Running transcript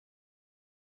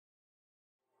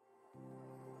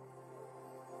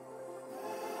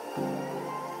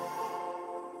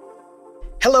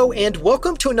Hello and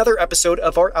welcome to another episode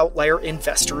of our Outlier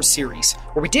Investors series,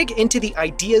 where we dig into the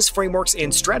ideas, frameworks,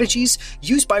 and strategies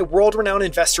used by world-renowned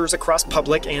investors across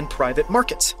public and private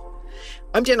markets.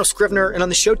 I'm Daniel Scrivner, and on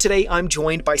the show today, I'm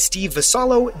joined by Steve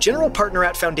Vassallo, general partner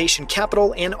at Foundation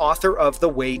Capital and author of The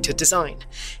Way to Design.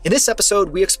 In this episode,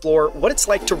 we explore what it's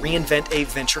like to reinvent a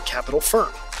venture capital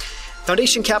firm.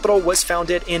 Foundation Capital was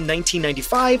founded in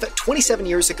 1995, 27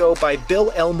 years ago, by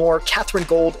Bill Elmore, Catherine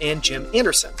Gold, and Jim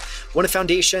Anderson. One of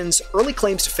Foundation's early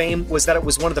claims to fame was that it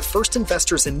was one of the first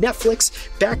investors in Netflix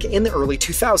back in the early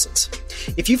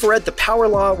 2000s. If you've read The Power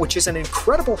Law, which is an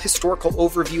incredible historical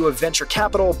overview of venture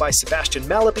capital by Sebastian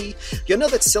Mallaby, you'll know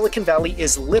that Silicon Valley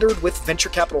is littered with venture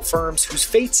capital firms whose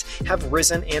fates have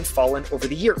risen and fallen over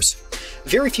the years.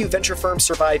 Very few venture firms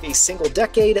survive a single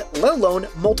decade, let alone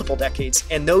multiple decades,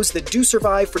 and those that do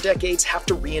survive for decades have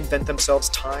to reinvent themselves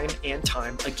time and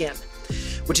time again.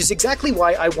 Which is exactly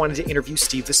why I wanted to interview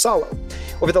Steve Vassallo.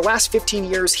 Over the last 15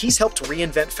 years, he's helped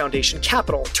reinvent Foundation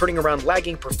Capital, turning around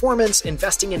lagging performance,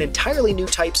 investing in entirely new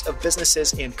types of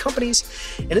businesses and companies,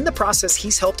 and in the process,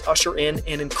 he's helped usher in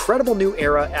an incredible new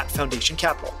era at Foundation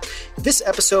Capital. This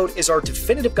episode is our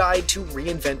definitive guide to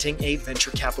reinventing a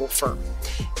venture capital firm.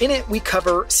 In it, we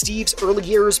cover Steve's early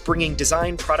years bringing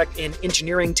design, product, and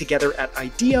engineering together at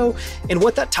IDEO, and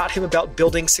what that taught him about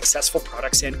building successful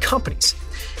products and companies.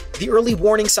 The early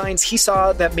warning signs he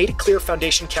saw that made it clear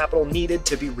Foundation Capital needed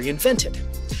to be reinvented.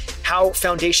 How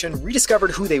Foundation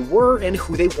rediscovered who they were and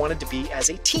who they wanted to be as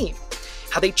a team.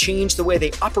 How they changed the way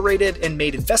they operated and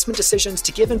made investment decisions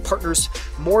to give in partners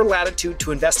more latitude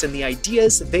to invest in the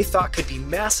ideas they thought could be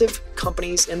massive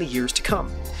companies in the years to come.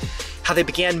 How they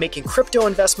began making crypto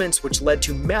investments, which led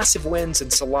to massive wins in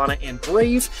Solana and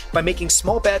Brave by making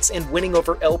small bets and winning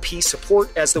over LP support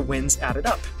as the wins added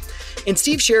up. And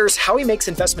Steve shares how he makes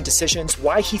investment decisions,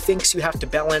 why he thinks you have to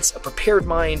balance a prepared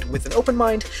mind with an open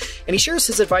mind, and he shares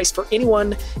his advice for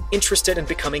anyone interested in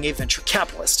becoming a venture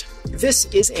capitalist. This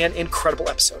is an incredible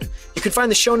episode. You can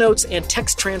find the show notes and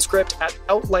text transcript at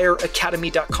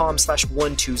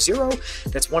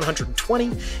outlieracademy.com/120. That's 120.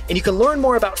 And you can learn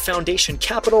more about Foundation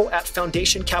Capital at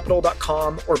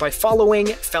foundationcapital.com or by following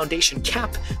Foundation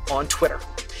Cap on Twitter.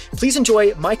 Please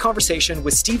enjoy my conversation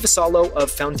with Steve Vassallo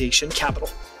of Foundation Capital.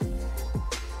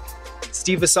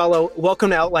 Steve Vassallo, welcome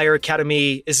to Outlier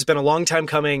Academy. This has been a long time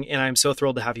coming, and I'm so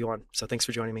thrilled to have you on. So thanks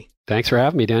for joining me. Thanks for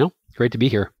having me, Daniel. Great to be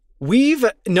here. We've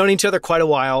known each other quite a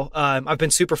while. I've been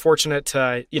super fortunate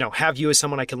to, have you as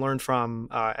someone I can learn from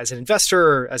as an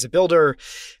investor, as a builder.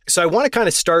 So I want to kind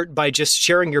of start by just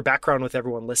sharing your background with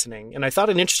everyone listening. And I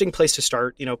thought an interesting place to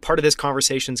start, part of this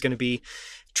conversation is going to be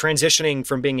transitioning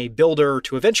from being a builder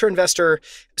to a venture investor.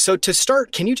 So to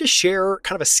start, can you just share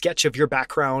kind of a sketch of your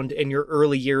background and your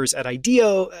early years at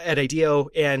IDEO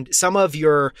and some of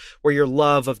where your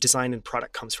love of design and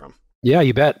product comes from? Yeah,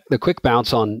 you bet. The quick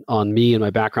bounce on me and my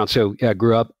background. So I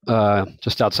grew up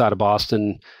just outside of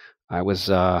Boston. I was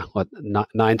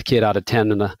ninth kid out of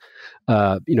 10 in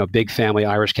a big family,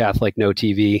 Irish Catholic, no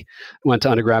TV. Went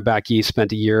to undergrad back east,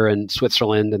 spent a year in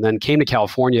Switzerland, and then came to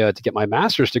California to get my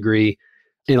master's degree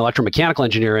in electromechanical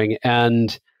engineering.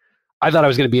 And I thought I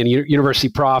was going to be a university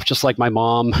prof, just like my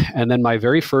mom. And then my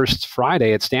very first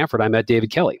Friday at Stanford, I met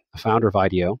David Kelly, the founder of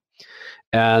IDEO.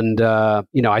 And,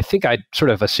 I think I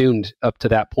sort of assumed up to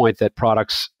that point that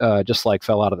products just like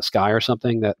fell out of the sky or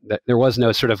something, that there was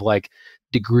no sort of like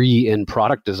degree in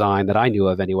product design that I knew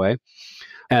of anyway.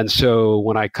 And so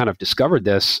when I kind of discovered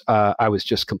this, I was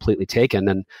just completely taken.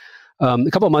 And a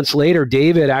couple of months later,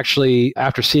 David actually,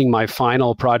 after seeing my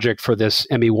final project for this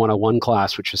ME 101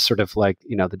 class, which is sort of like,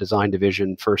 the design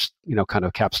division first, kind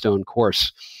of capstone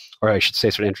course, or I should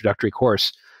say sort of introductory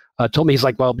course, told me, he's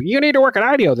like, well, you need to work at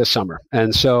IDEO this summer.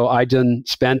 And so I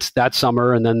spent that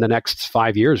summer and then the next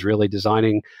 5 years really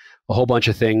designing a whole bunch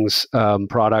of things,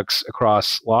 products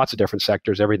across lots of different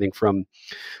sectors, everything from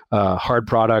hard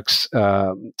products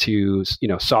to,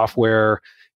 software,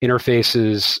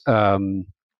 interfaces,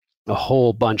 a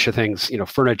whole bunch of things,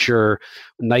 furniture,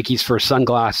 Nike's first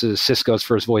sunglasses, Cisco's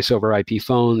first voice over IP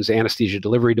phones, anesthesia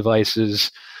delivery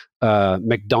devices,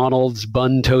 McDonald's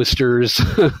bun toasters.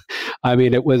 I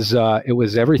mean, it was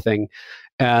everything,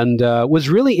 and was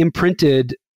really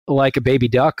imprinted like a baby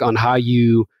duck on how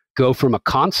you go from a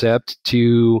concept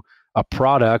to a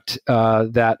product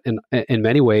that in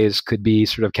many ways could be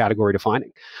sort of category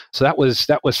defining. So that was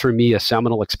for me a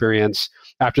seminal experience.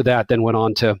 After that, then went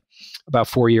on to about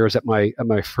 4 years at my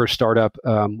first startup,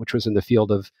 which was in the field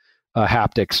of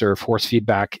haptics or force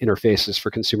feedback interfaces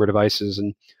for consumer devices,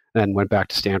 and then went back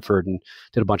to Stanford and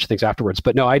did a bunch of things afterwards.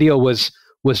 But no, IDEO was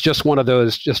just one of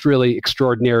those just really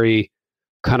extraordinary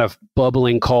kind of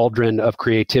bubbling cauldron of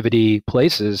creativity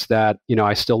places that,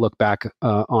 I still look back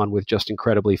on with just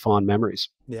incredibly fond memories.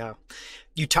 Yeah.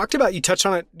 You touched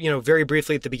on it, very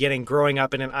briefly at the beginning, growing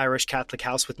up in an Irish Catholic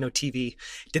house with no TV.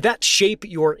 Did that shape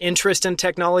your interest in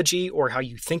technology or how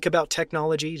you think about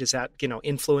technology? Does that,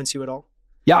 influence you at all?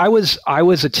 Yeah, I was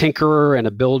a tinkerer and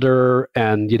a builder,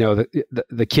 and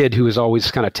the kid who was always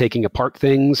kind of taking apart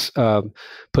things,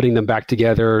 putting them back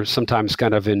together, sometimes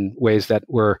kind of in ways that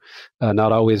were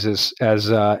not always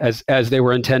as they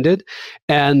were intended,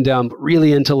 and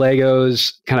really into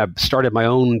Legos. Kind of started my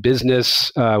own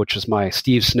business, which was my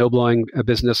Steve snowblowing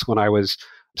business when I was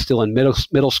still in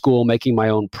middle school, making my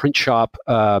own print shop,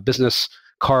 business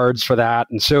cards for that,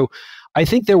 and so. I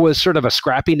think there was sort of a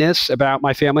scrappiness about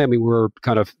my family. I mean, we were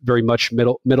kind of very much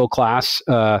middle class,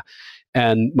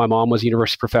 and my mom was a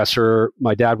university professor.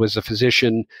 My dad was a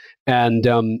physician, and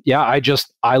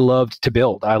I loved to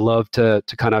build. I loved to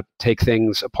kind of take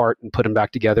things apart and put them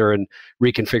back together and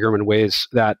reconfigure them in ways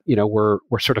that were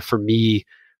sort of for me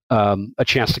a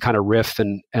chance to kind of riff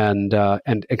and kind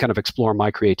of explore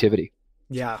my creativity.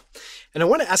 Yeah. And I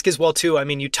want to ask as well, too, I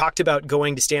mean, you talked about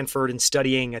going to Stanford and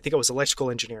studying, I think it was electrical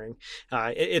engineering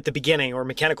at the beginning, or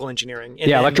mechanical engineering.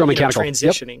 And then, electromechanical.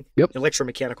 Transitioning. Yep.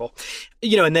 Electromechanical.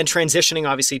 And then transitioning,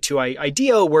 obviously, to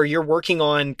IDEO, where you're working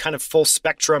on kind of full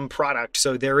spectrum product.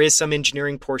 So there is some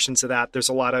engineering portions of that. There's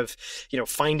a lot of,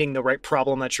 finding the right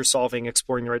problem that you're solving,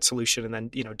 exploring the right solution, and then,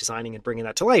 designing and bringing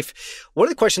that to life. One of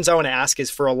the questions I want to ask is,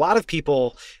 for a lot of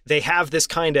people, they have this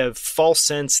kind of false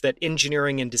sense that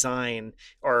engineering and design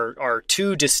are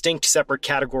two distinct separate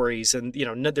categories, and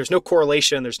there's no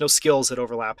correlation, there's no skills that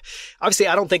overlap. Obviously,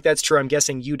 I don't think that's true. I'm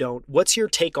guessing you don't. What's your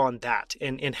take on that,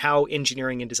 and how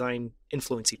engineering and design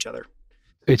influence each other?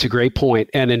 It's a great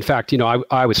point. And in fact,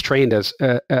 I was trained as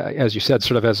you said,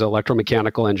 sort of as an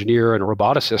electromechanical engineer and a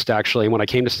roboticist. Actually, when I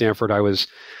came to Stanford, I was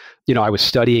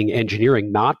studying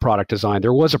engineering, not product design.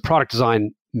 There was a product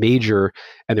design major,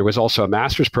 and there was also a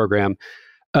master's program.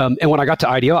 And when I got to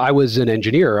IDEO, I was an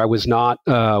engineer. I was not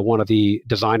one of the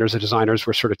designers. The designers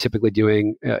were sort of typically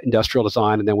doing industrial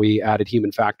design, and then we added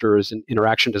human factors and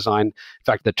interaction design. In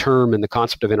fact, the term and the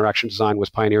concept of interaction design was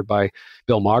pioneered by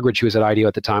Bill Moggridge, who was at IDEO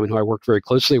at the time and who I worked very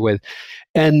closely with.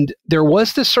 And there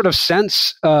was this sort of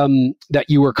sense that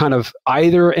you were kind of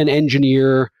either an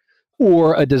engineer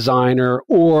or a designer,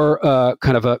 or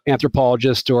kind of an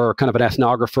anthropologist, or kind of an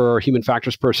ethnographer, or human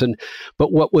factors person.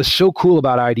 But what was so cool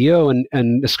about IDEO,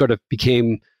 and this sort of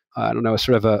became, sort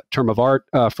of a term of art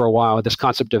for a while, this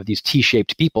concept of these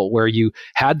T-shaped people, where you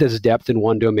had this depth in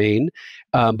one domain,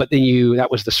 but then that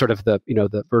was the sort of the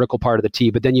vertical part of the T,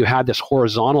 but then you had this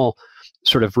horizontal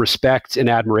sort of respect and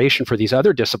admiration for these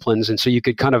other disciplines. And so you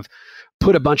could kind of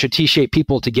put a bunch of T-shaped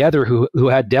people together who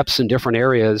had depths in different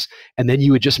areas, and then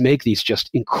you would just make these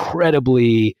just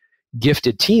incredibly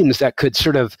gifted teams that could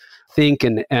sort of think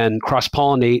and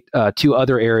cross-pollinate to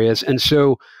other areas. And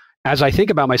so as I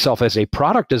think about myself as a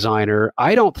product designer,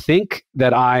 I don't think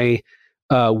that I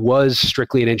was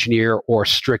strictly an engineer or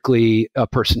strictly a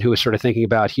person who was sort of thinking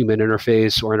about human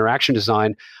interface or interaction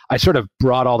design. I sort of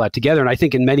brought all that together. And I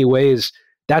think in many ways,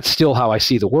 that's still how I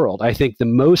see the world. I think the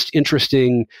most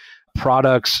interesting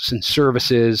products and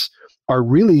services are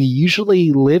really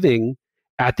usually living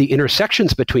at the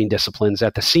intersections between disciplines,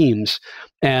 at the seams.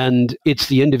 And it's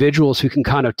the individuals who can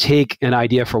kind of take an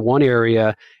idea for one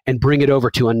area and bring it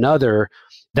over to another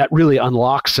that really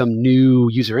unlocks some new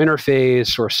user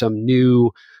interface or some new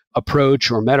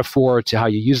approach or metaphor to how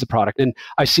you use the product. And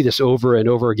I see this over and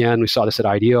over again. We saw this at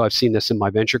IDEO. I've seen this in my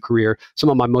venture career. Some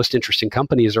of my most interesting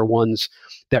companies are ones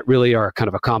that really are kind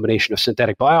of a combination of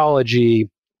synthetic biology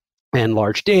and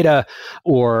large data,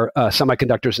 or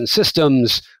semiconductors and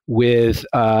systems with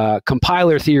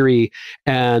compiler theory.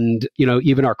 And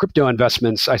even our crypto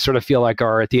investments, I sort of feel like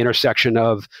are at the intersection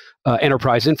of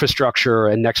enterprise infrastructure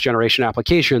and next generation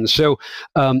applications. So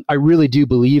I really do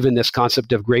believe in this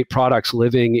concept of great products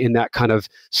living in that kind of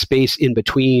space in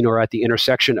between, or at the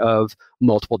intersection of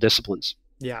multiple disciplines.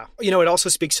 Yeah. It also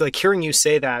speaks to hearing you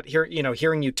say that,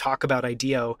 hearing you talk about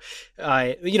IDEO,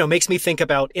 makes me think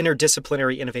about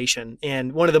interdisciplinary innovation.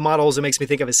 And one of the models it makes me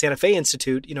think of is Santa Fe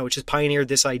Institute, which has pioneered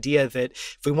this idea that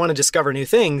if we want to discover new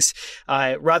things,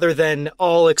 rather than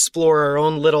all explore our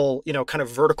own little, kind of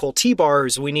vertical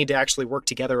T-bars, we need to actually work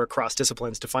together across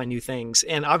disciplines to find new things.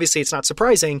 And obviously it's not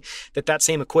surprising that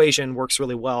same equation works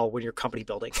really well when you're company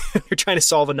building. You're trying to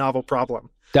solve a novel problem.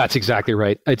 That's exactly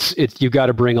right. It's you've got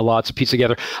to bring lots of pieces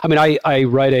together. I mean, I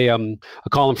write a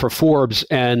column for Forbes,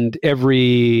 and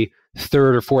every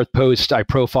third or fourth post I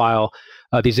profile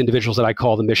these individuals that I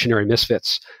call the missionary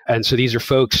misfits. And so these are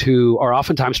folks who are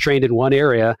oftentimes trained in one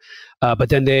area, but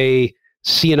then they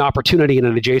see an opportunity in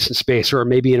an adjacent space or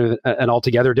maybe in an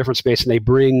altogether different space, and they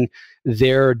bring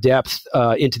their depth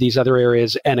into these other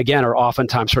areas, and again are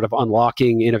oftentimes sort of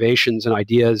unlocking innovations and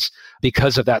ideas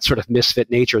because of that sort of misfit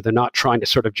nature. They're not trying to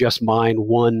sort of just mine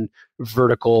one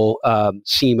vertical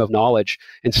seam of knowledge,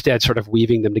 instead sort of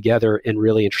weaving them together in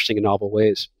really interesting and novel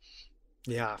ways.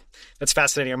 Yeah, that's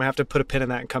fascinating. I'm gonna have to put a pin in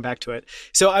that and come back to it.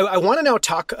 So I want to now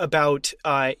talk about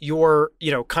your,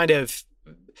 kind of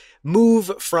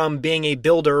move from being a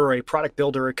builder or a product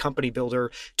builder, a company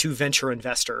builder, to venture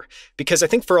investor. Because I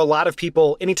think for a lot of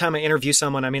people, anytime I interview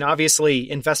someone, I mean, obviously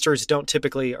investors aren't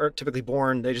typically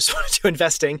born, they just want to do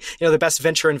investing. The best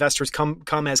venture investors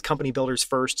come as company builders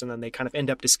first, and then they kind of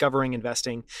end up discovering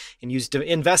investing and use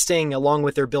investing along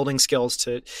with their building skills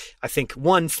to, I think,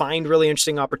 one, find really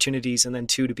interesting opportunities, and then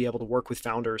two, to be able to work with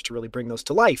founders to really bring those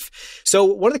to life. So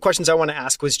one of the questions I want to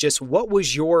ask was just, what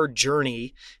was your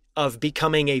journey of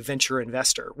becoming a venture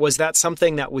investor? Was that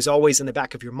something that was always in the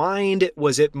back of your mind?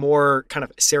 Was it more kind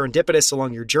of serendipitous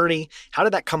along your journey? How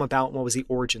did that come about? And what was the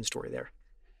origin story there?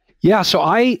 Yeah, so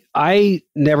I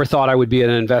never thought I would be an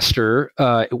investor.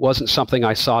 It wasn't something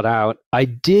I sought out. I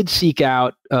did seek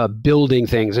out building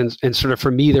things, and sort of for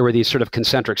me, there were these sort of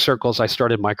concentric circles. I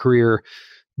started my career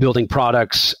building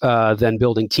products, then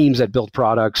building teams that built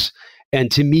products.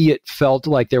 And to me, it felt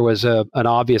like there was an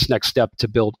obvious next step to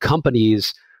build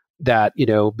companies that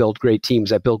build great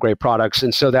teams, that build great products.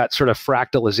 And so that sort of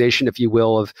fractalization, if you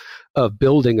will, of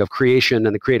building, of creation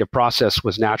and the creative process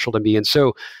was natural to me. And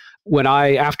so when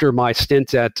after my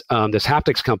stint at this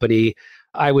haptics company,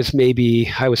 I was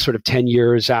sort of 10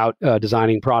 years out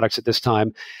designing products at this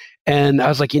time. And I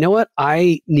was like, you know what?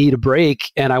 I need a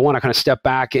break, and I want to kind of step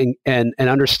back and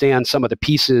understand some of the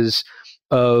pieces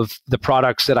of the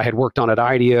products that I had worked on at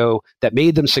IDEO that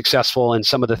made them successful, and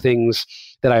some of the things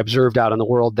that I observed out in the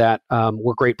world that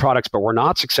were great products but were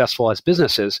not successful as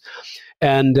businesses.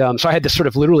 And so I had this sort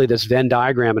of literally this Venn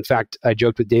diagram. In fact, I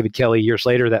joked with David Kelly years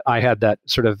later that I had that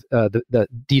sort of the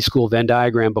D-School Venn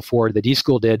diagram before the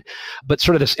D-School did, but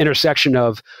sort of this intersection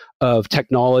of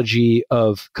technology,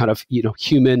 of kind of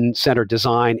human-centered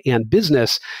design and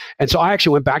business. And so I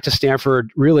actually went back to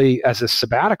Stanford really as a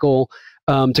sabbatical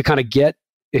to kind of get,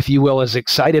 if you will, as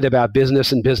excited about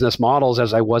business and business models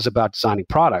as I was about designing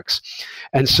products.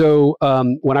 And so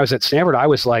when I was at Stanford, I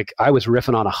was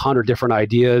riffing on 100 different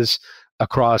ideas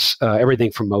across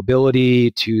everything from mobility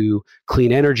to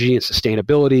clean energy and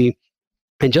sustainability.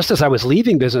 And just as I was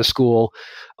leaving business school,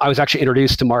 I was actually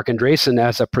introduced to Mark Andreessen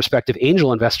as a prospective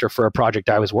angel investor for a project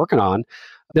I was working on.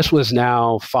 This was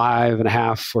now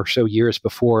 5.5 or so years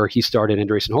before he started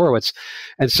Andreessen Horowitz.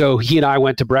 And so he and I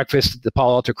went to breakfast at the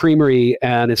Palo Alto Creamery,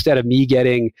 and instead of me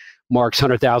getting Mark's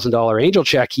 $100,000 angel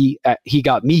check, he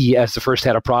got me as the first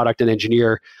head of product and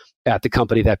engineer at the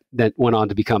company that went on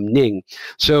to become Ning.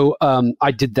 So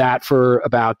I did that for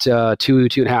about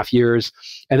 2.5 years.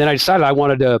 And then I decided I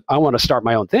want to start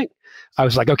my own thing. I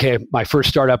was like, okay, my first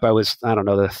startup, I was, the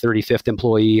 35th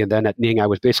employee. And then at Ning, I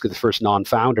was basically the first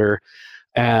non-founder.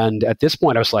 And at this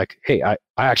point, I was like, hey,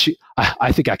 I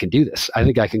think I can do this. I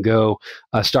think I can go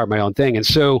start my own thing. And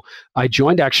so I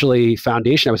joined actually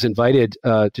Foundation. I was invited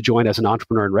to join as an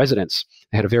entrepreneur in residence.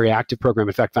 I had a very active program.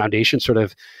 In fact, Foundation sort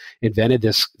of invented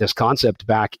this concept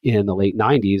back in the late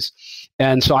 90s.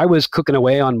 And so I was cooking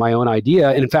away on my own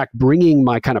idea, and in fact, bringing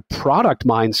my kind of product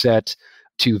mindset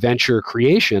to venture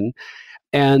creation.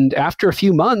 And after a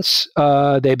few months,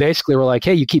 they basically were like,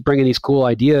 hey, you keep bringing these cool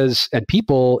ideas and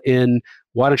people in.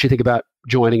 Why don't you think about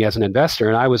joining as an investor?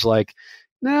 And I was like,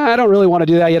 nah, I don't really want to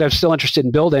do that yet. I'm still interested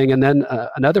in building. And then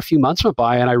another few months went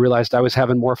by, and I realized I was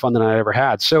having more fun than I ever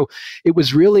had. So it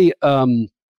was really,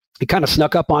 it kind of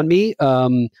snuck up on me.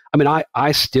 I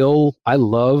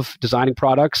love designing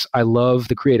products. I love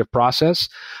the creative process.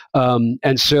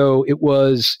 And so it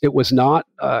was not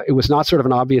sort of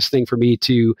an obvious thing for me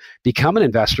to become an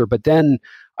investor. But then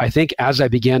I think as I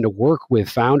began to work with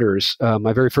founders,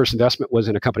 my very first investment was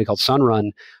in a company called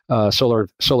Sunrun,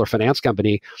 solar finance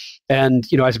company. And,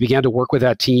 as I began to work with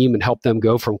that team and help them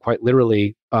go from quite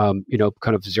literally, kind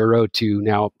of zero to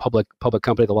now public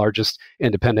company, the largest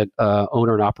independent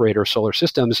owner and operator of solar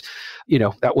systems,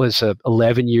 that was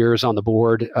 11 years on the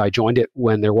board. I joined it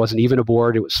when there wasn't even a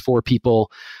board. It was 4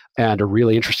 people and a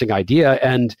really interesting idea.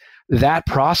 And that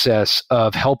process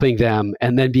of helping them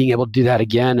and then being able to do that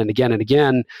again and again and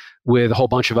again with a whole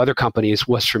bunch of other companies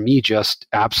was for me just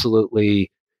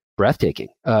absolutely breathtaking.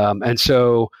 And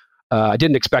so I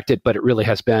didn't expect it, but it really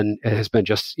has been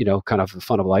just, kind of the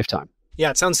fun of a lifetime. Yeah,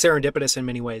 it sounds serendipitous in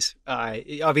many ways.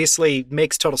 It obviously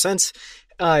makes total sense.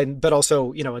 but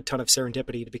also, a ton of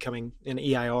serendipity to becoming an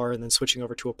EIR and then switching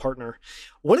over to a partner.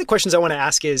 One of the questions I want to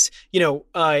ask is,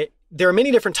 there are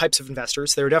many different types of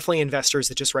investors. There are definitely investors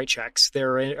that just write checks.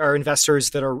 There are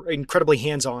investors that are incredibly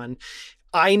hands-on.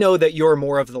 I know that you're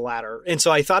more of the latter. And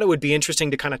so I thought it would be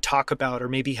interesting to kind of talk about, or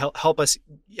maybe help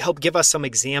give us some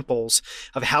examples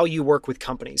of how you work with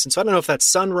companies. And so I don't know if that's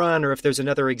Sunrun or if there's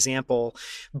another example,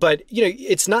 but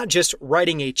it's not just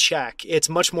writing a check. It's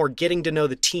much more getting to know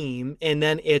the team, and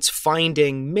then it's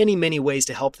finding many, many ways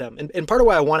to help them. And part of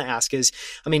why I want to ask is,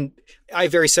 I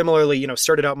very similarly,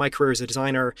 started out my career as a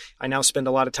designer. I now spend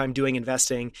a lot of time doing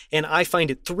investing, and I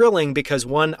find it thrilling because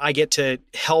one, I get to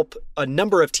help a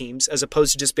number of teams as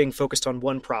opposed to just being focused on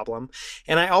one problem.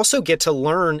 And I also get to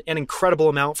learn an incredible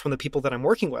amount from the people that I'm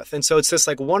working with. And so it's this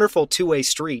wonderful two-way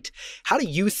street. How do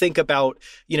you think about,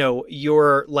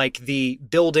 your the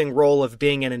building role of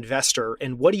being an investor,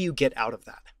 and what do you get out of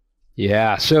that?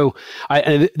 Yeah. So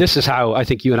this is how I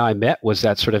think you and I met, was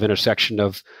that sort of intersection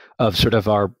of sort of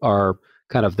our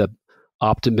kind of the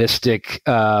optimistic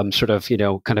kind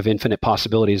of infinite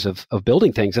possibilities of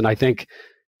building things. And I think,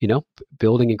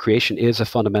 building and creation is a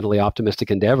fundamentally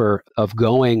optimistic endeavor of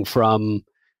going from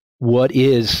what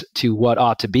is to what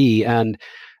ought to be. And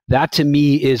that to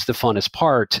me is the funnest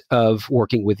part of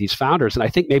working with these founders. And I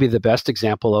think maybe the best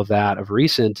example of that of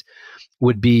recent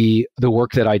would be the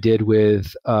work that I did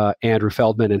with Andrew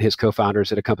Feldman and his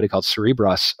co-founders at a company called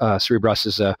Cerebrus. Cerebrus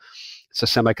is it's a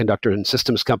semiconductor and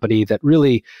systems company that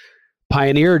really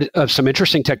pioneered some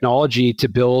interesting technology to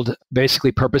build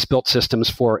basically purpose-built systems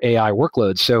for AI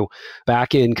workloads. So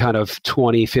back in kind of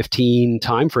 2015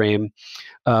 timeframe,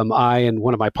 I and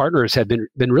one of my partners had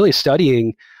been really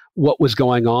studying what was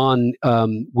going on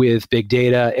with big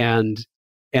data and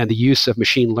the use of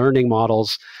machine learning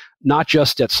models, not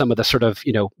just at some of the sort of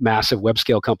massive web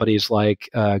scale companies like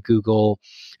Google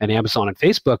and Amazon and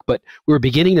Facebook, but we were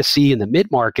beginning to see in the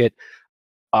mid-market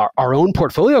our own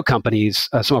portfolio companies,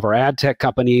 some of our ad tech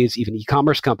companies, even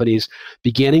e-commerce companies,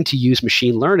 beginning to use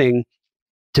machine learning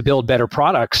to build better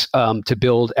products, to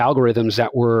build algorithms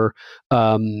that were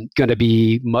going to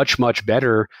be much, much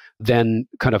better than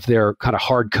kind of their kind of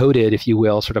hard-coded, if you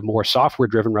will, sort of more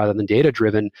software-driven rather than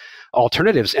data-driven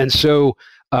alternatives. And so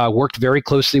worked very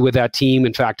closely with that team.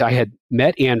 In fact, I had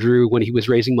met Andrew when he was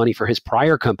raising money for his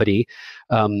prior company,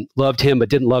 loved him, but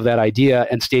didn't love that idea,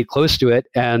 and stayed close to it,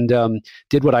 and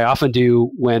did what I often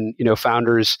do when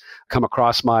founders come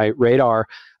across my radar,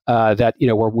 that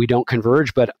where we don't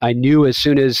converge. But I knew as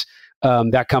soon as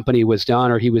that company was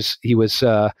done, or he was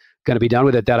going to be done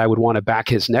with it, that I would want to back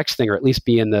his next thing, or at least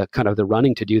be in the kind of the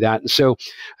running to do that. And so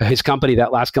his company,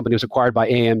 that last company, was acquired by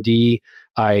AMD.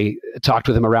 I talked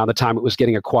with him around the time it was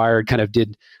getting acquired, kind of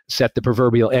did set the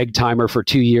proverbial egg timer for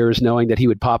 2 years, knowing that he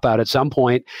would pop out at some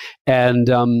point. And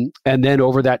then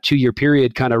over that 2-year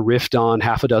period, kind of riffed on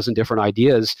half a dozen different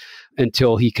ideas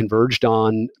until he converged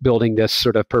on building this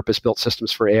sort of purpose-built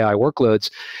systems for AI workloads.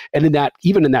 And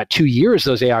even in that 2 years,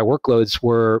 those AI workloads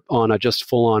were on a just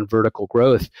full-on vertical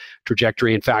growth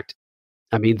trajectory. In fact,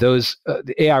 those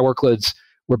the AI workloads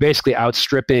were basically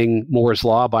outstripping Moore's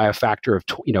law by a factor of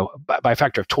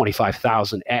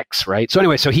 25,000x, right? So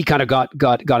anyway, so he kind of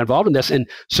got involved in this. And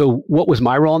so what was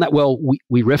my role in that? Well,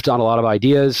 we riffed on a lot of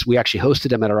ideas. We actually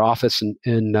hosted them at our office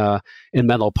in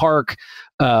Menlo Park.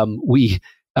 We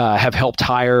have helped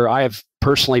hire. I have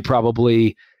personally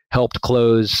probably helped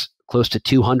close close to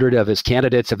 200 of his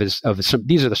candidates. These are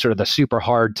the sort of the super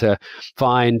hard to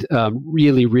find,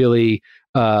 really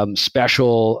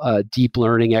special deep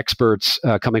learning experts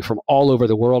coming from all over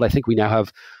the world. I think we now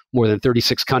have more than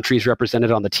 36 countries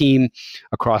represented on the team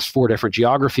across 4 different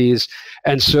geographies.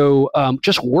 And so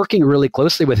just working really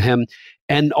closely with him.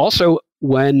 And also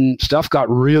when stuff got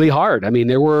really hard,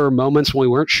 there were moments when we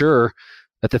weren't sure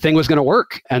that the thing was going to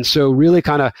work. And so really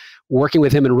kind of working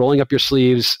with him and rolling up your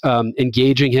sleeves,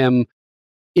 engaging him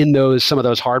in some of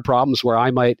those hard problems where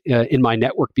I might, in my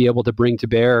network, be able to bring to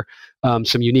bear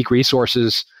some unique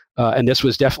resources. And this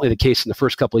was definitely the case in the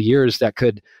first couple of years that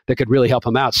could really help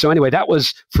him out. So anyway, that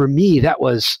was, for me,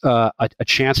 a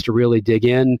chance to really dig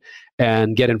in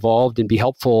and get involved and be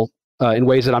helpful in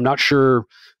ways that I'm not sure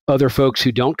other folks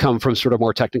who don't come from sort of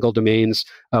more technical domains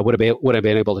would have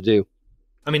been able to do.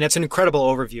 I mean, that's an incredible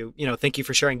overview. Thank you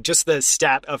for sharing. Just the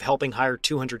stat of helping hire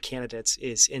 200 candidates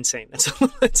is insane.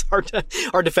 It's hard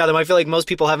to fathom. I feel like most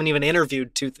people haven't even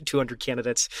interviewed 200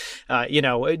 candidates,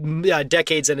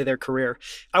 decades into their career.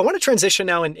 I want to transition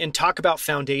now and talk about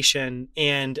Foundation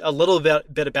and a little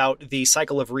bit about the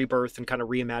cycle of rebirth and kind of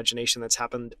reimagination that's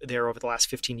happened there over the last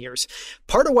 15 years.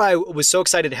 Part of why I was so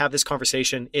excited to have this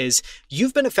conversation is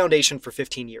you've been at Foundation for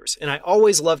 15 years. And I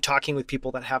always love talking with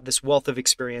people that have this wealth of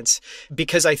experience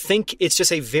because I think it's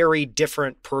just a very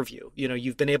different purview.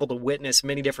 You've been able to witness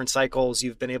many different cycles.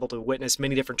 You've been able to witness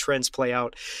many different trends play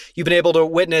out. You've been able to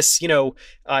witness,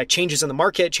 changes in the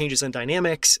market, changes in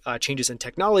dynamics, changes in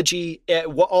technology,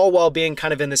 all while being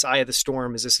kind of in this eye of the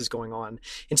storm as this is going on.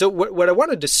 And so what I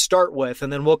wanted to start with,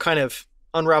 and then we'll kind of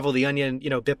unravel the onion,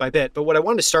 bit by bit. But what I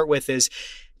wanted to start with is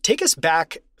take us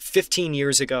back 15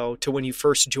 years ago to when you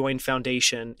first joined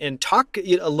Foundation and talk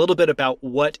a little bit about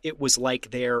what it was like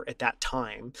there at that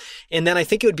time. And then I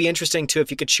think it would be interesting too,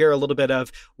 if you could share a little bit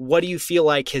of what do you feel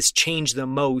like has changed the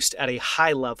most at a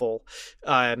high level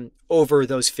over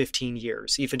those 15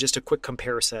 years, even just a quick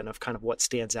comparison of kind of what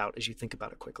stands out as you think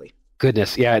about it quickly.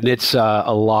 Goodness, yeah, and it's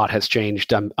a lot has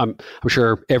changed. I'm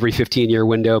sure every 15-year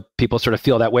window people sort of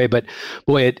feel that way, but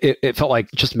boy, it felt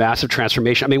like just massive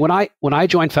transformation. I mean, when I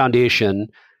joined Foundation,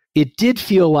 it did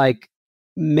feel like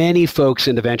many folks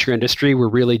in the venture industry were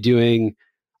really doing,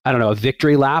 I don't know, a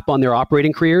victory lap on their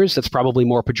operating careers. That's probably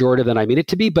more pejorative than I mean it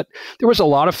to be, but there was a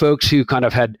lot of folks who kind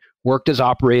of had worked as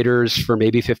operators for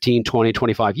maybe 15, 20,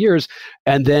 25 years.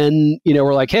 And then,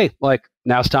 we're like, hey,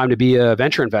 now it's time to be a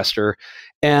venture investor.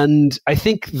 And I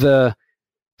think the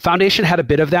Foundation had a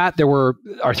bit of that.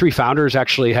 Our three founders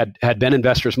actually had been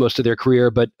investors most of their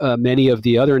career, but many of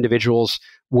the other individuals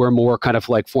were more kind of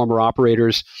like former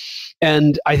operators.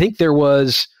 And I think there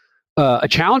was a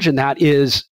challenge in that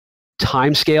is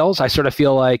timescales. I sort of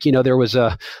feel like, there was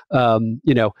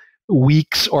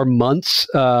weeks or months.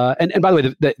 And by the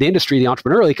way, the industry, the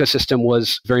entrepreneurial ecosystem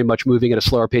was very much moving at a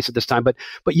slower pace at this time, but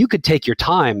you could take your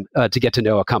time to get to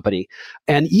know a company.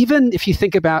 And even if you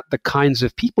think about the kinds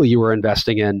of people you were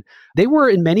investing in, they were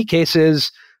in many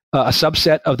cases a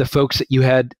subset of the folks that you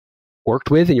had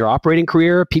worked with in your operating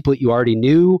career, people that you already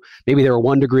knew, maybe they were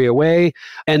 1 degree away.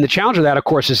 And the challenge of that, of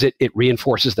course, is it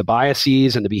reinforces the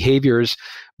biases and the behaviors.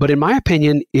 But in my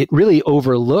opinion, it really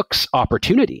overlooks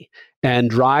opportunity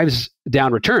and drives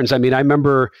down returns. I mean, I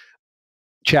remember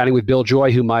chatting with Bill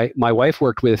Joy, who my wife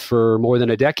worked with for more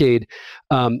than a decade,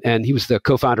 and he was the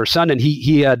co-founder's son, and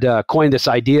he had coined this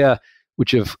idea,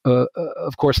 which of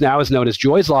course now is known as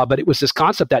Joy's Law, but it was this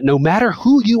concept that no matter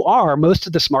who you are, most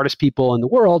of the smartest people in the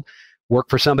world work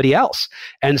for somebody else.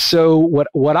 And so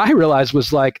what I realized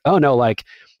was like, oh no, like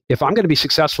if I'm going to be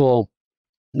successful,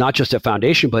 not just at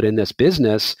Foundation, but in this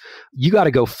business, you got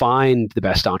to go find the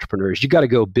best entrepreneurs. You got to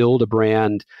go build a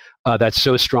brand that's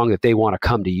so strong that they want to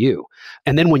come to you.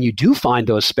 And then when you do find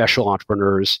those special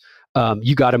entrepreneurs,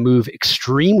 you got to move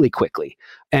extremely quickly.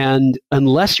 And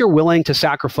unless you're willing to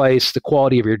sacrifice the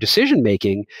quality of your decision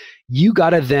making, you got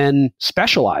to then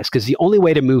specialize, because the only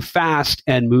way to move fast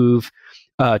and move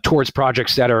towards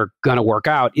projects that are going to work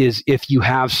out is if you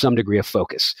have some degree of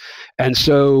focus. And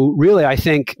so really, I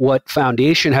think what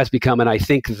Foundation has become, and I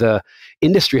think the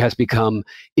industry has become,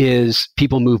 is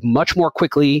people move much more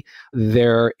quickly.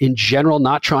 They're in general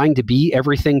not trying to be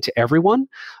everything to everyone.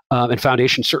 And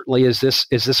Foundation certainly is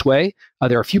this way.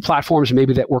 There are a few platforms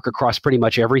maybe that work across pretty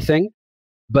much everything.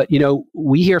 But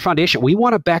we here at Foundation, we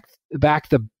want to back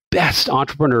the best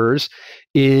entrepreneurs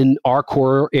in our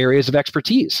core areas of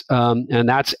expertise. And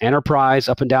that's enterprise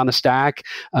up and down the stack.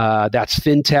 That's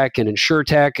fintech and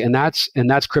insurtech, and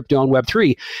that's crypto and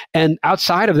Web3. And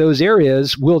outside of those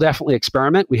areas, we'll definitely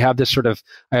experiment. I have this sort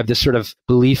of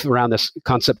belief around this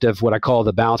concept of what I call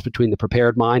the balance between the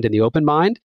prepared mind and the open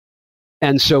mind.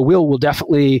 And so we'll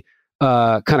definitely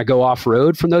kind of go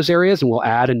off-road from those areas, and we'll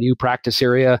add a new practice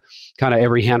area kind of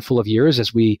every handful of years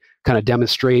as we kind of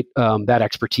demonstrate that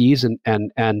expertise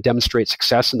and demonstrate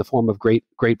success in the form of great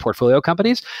portfolio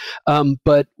companies.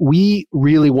 But we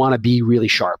really want to be really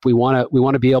sharp. We want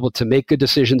to be able to make good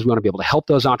decisions. We want to be able to help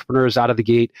those entrepreneurs out of the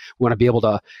gate. We want to be able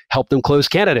to help them close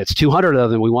candidates, 200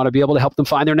 of them. We want to be able to help them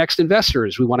find their next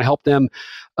investors. We want to help them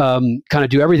kind of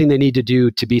do everything they need to do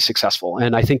to be successful.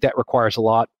 And I think that requires a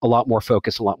lot more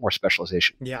focus, a lot more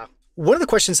specialization. Yeah. One of the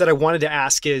questions that I wanted to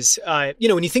ask is, when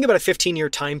you think about a 15-year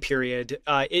time period,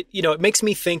 it makes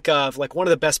me think of like one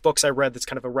of the best books I read that's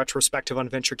kind of a retrospective on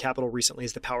venture capital recently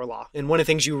is The Power Law. And one of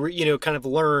the things you kind of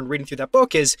learn reading through that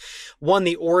book is, one,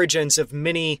 the origins of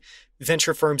many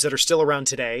venture firms that are still around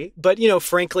today, but,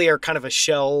 frankly, are kind of a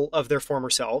shell of their former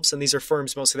selves. And these are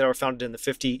firms mostly that were founded in the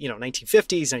 1950s,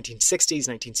 1960s,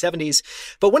 1970s.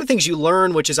 But one of the things you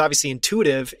learn, which is obviously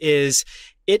intuitive, is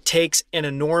it takes an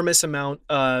enormous amount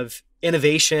of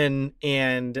innovation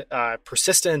and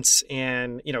persistence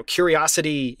and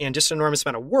curiosity and just an enormous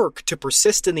amount of work to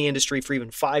persist in the industry for even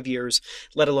 5 years,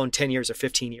 let alone 10 years or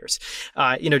 15 years,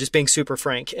 just being super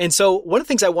frank. And so one of the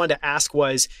things I wanted to ask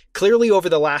was, clearly over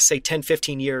the last, say, 10,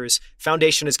 15 years,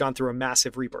 Foundation has gone through a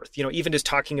massive rebirth. Even just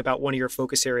talking about one of your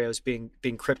focus areas being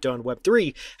crypto and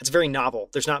Web3, it's very novel.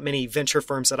 There's not many venture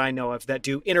firms that I know of that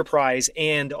do enterprise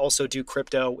and also do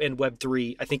crypto and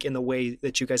Web3, I think, in the way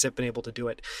that you guys have been able to do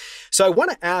it. So I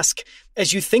want to ask,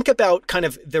 as you think about kind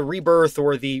of the rebirth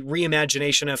or the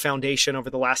reimagination of Foundation over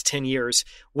the last 10 years,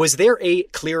 was there a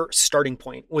clear starting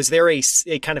point? Was there a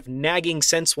kind of nagging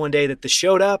sense one day that this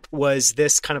showed up? Was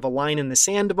this kind of a line in the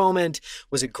sand moment?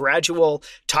 Was it gradual?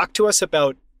 Talk to us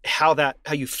about how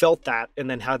you felt that, and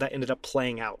then how that ended up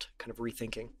playing out, kind of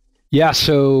rethinking. Yeah,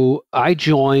 so I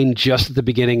joined just at the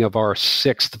beginning of our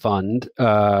sixth fund,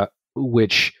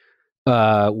 which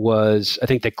was, I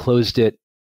think they closed it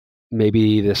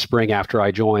maybe the spring after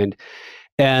I joined,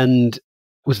 and it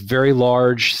was very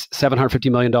large, $750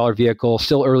 million vehicle,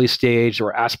 still early stage. There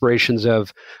were aspirations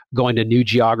of going to new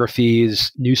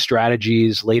geographies, new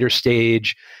strategies, later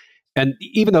stage. And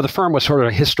even though the firm was sort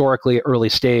of historically early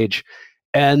stage,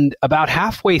 and about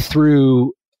halfway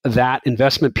through that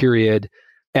investment period,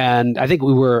 and I think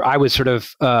I was sort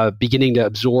of beginning to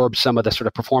absorb some of the sort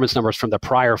of performance numbers from the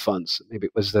prior funds. Maybe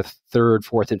it was the third,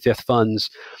 fourth, and fifth funds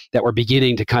that were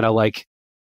beginning to kind of like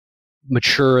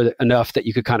mature enough that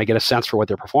you could kind of get a sense for what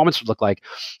their performance would look like.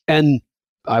 And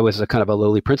I was a kind of a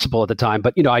lowly principal at the time,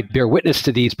 but I bear witness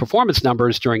to these performance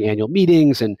numbers during annual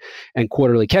meetings and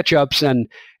quarterly catch-ups, and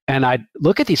I'd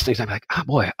look at these things and I'd be like, oh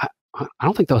boy, I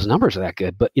don't think those numbers are that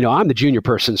good. But I'm the junior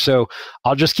person, so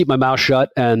I'll just keep my mouth shut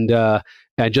and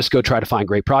just go try to find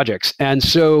great projects. And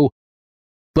so,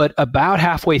 but about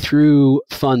halfway through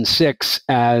Fund 6,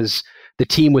 as the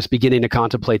team was beginning to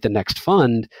contemplate the next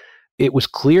fund, it was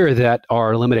clear that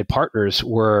our limited partners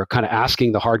were kind of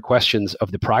asking the hard questions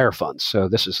of the prior funds. So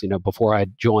this is, before I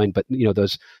joined, but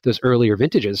those earlier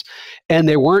vintages, and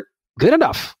they weren't good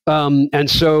enough. And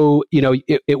so,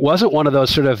 it wasn't one of those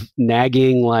sort of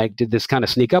nagging, like, did this kind of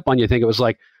sneak up on you thing? It was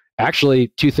like, actually,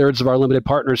 2/3 of our limited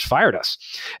partners fired us.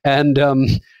 And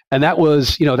that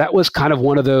was, that was kind of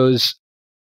one of those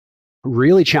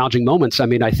really challenging moments. I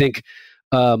mean, I think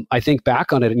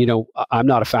back on it, and I'm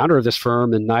not a founder of this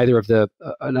firm, and neither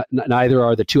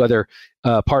are the two other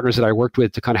partners that I worked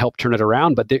with to kind of help turn it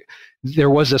around. But there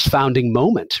was this founding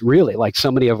moment, really, like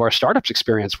so many of our startups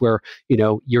experience, where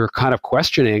you're kind of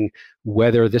questioning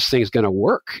whether this thing's going to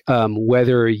work,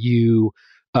 whether you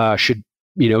should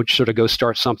sort of go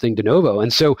start something de novo.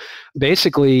 And so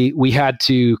basically we had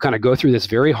to kind of go through this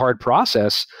very hard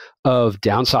process of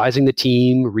downsizing the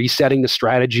team, resetting the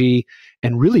strategy,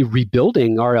 and really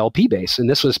rebuilding our LP base. And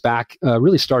this was back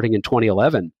really starting in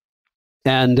 2011.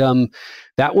 And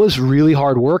that was really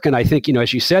hard work. And I think,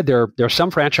 as you said, there are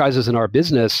some franchises in our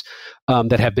business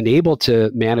that have been able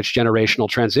to manage generational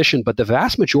transition, but the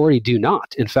vast majority do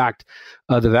not. In fact,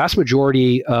 the vast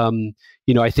majority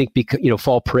I think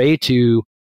fall prey to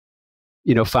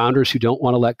founders who don't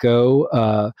want to let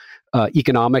go,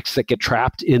 economics that get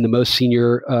trapped in the most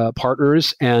senior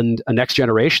partners, and a next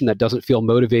generation that doesn't feel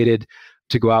motivated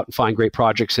to go out and find great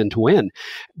projects and to win.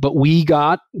 But we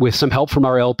got, with some help from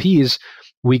our LPs,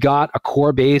 we got a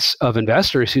core base of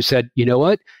investors who said, you know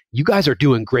what, you guys are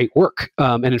doing great work.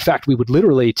 And in fact, we would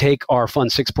literally take our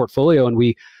Fund 6 portfolio and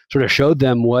we sort of showed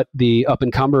them what the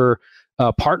up-and-comer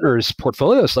partners'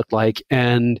 portfolios looked like,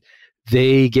 and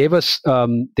they gave us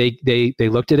they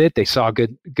looked at it, they saw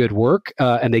good work,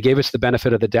 and they gave us the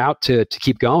benefit of the doubt to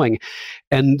keep going.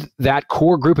 And that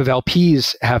core group of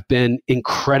LPs have been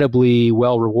incredibly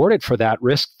well rewarded for that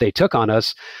risk they took on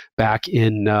us back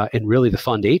in really the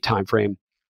Fund 8 timeframe.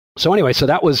 So anyway, so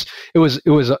it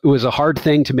was a hard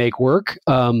thing to make work.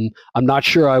 I'm not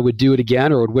sure I would do it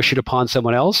again or would wish it upon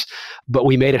someone else, but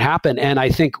we made it happen. And I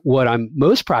think what I'm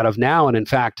most proud of now, and in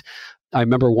fact, I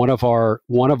remember one of our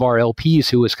LPs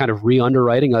who was kind of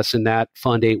re-underwriting us in that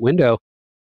Fund 8 window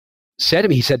said to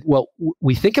me, he said, well,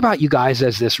 we think about you guys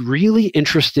as this really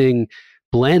interesting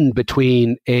blend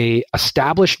between a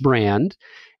established brand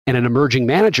and an emerging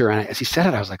manager. And as he said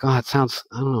it, I was like, oh, it sounds,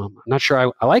 I don't know, I'm not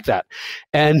sure I like that.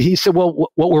 And he said, well,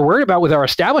 what we're worried about with our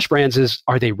established brands is,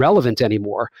 are they relevant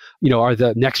anymore? Are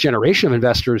the next generation of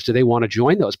investors, do they want to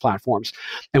join those platforms?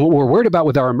 And what we're worried about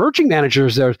with our emerging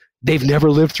managers, they've never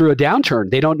lived through a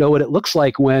downturn. They don't know what it looks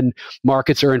like when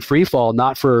markets are in free fall,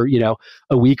 not for,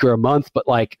 a week or a month, but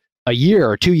like a year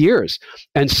or 2 years.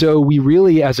 And so we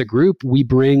really, as a group, we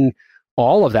bring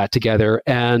all of that together.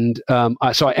 And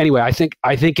so anyway, I think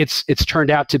it's turned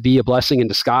out to be a blessing in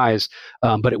disguise,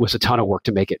 but it was a ton of work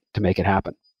to make it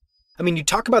happen. I mean, you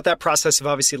talk about that process of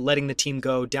obviously letting the team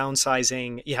go,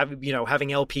 downsizing, having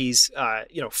LPs,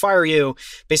 fire you,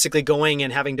 basically going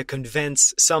and having to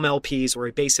convince some LPs or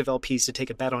a base of LPs to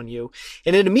take a bet on you.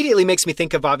 And it immediately makes me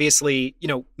think of, obviously,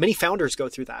 many founders go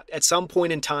through that at some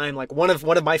point in time. Like one of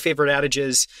my favorite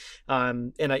adages,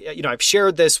 and I've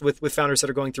shared this with founders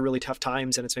that are going through really tough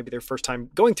times, and it's maybe their first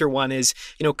time going through one, is,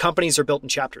 companies are built in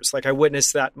chapters. Like I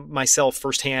witnessed that myself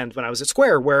firsthand when I was at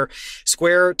Square, where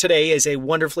Square today is a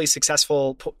wonderfully successful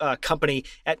company.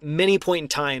 At many point in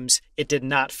times, it did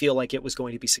not feel like it was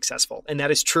going to be successful. And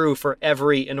that is true for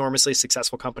every enormously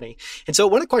successful company. And so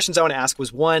one of the questions I want to ask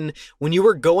was, one, when you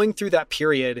were going through that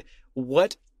period,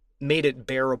 what made it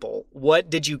bearable? What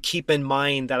did you keep in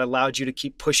mind that allowed you to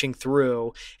keep pushing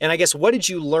through? And I guess, what did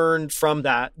you learn from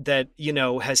that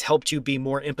has helped you be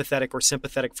more empathetic or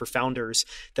sympathetic for founders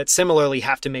that similarly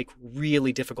have to make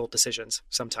really difficult decisions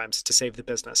sometimes to save the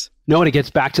business? No, and it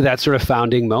gets back to that sort of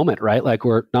founding moment, right? Like,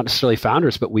 we're not necessarily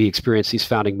founders, but we experience these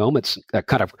founding moments that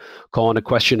kind of call into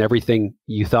question everything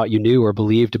you thought you knew or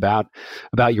believed about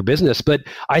your business. But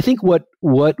I think what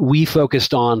we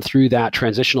focused on through that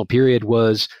transitional period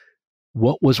was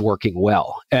what was working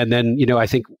well. And then, I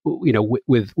think,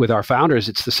 with our founders,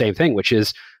 it's the same thing, which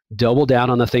is double down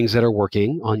on the things that are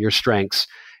working, on your strengths,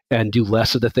 and do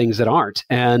less of the things that aren't.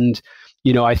 And,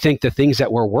 I think the things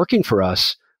that were working for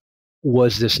us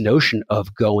was this notion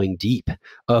of going deep,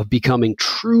 of becoming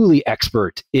truly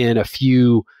expert in a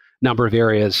few number of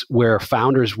areas where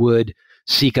founders would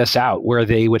seek us out, where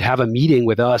they would have a meeting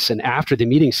with us, and after the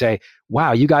meeting say,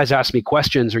 wow, you guys asked me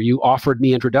questions, or you offered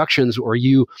me introductions, or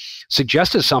you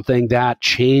suggested something that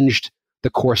changed the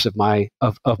course of my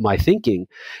thinking.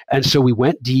 And so we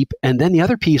went deep. And then the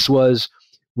other piece was,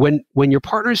 when your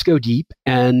partners go deep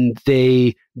and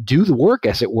they do the work,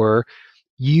 as it were,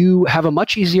 you have a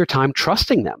much easier time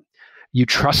trusting them. You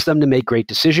trust them to make great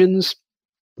decisions.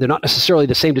 They're not necessarily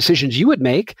the same decisions you would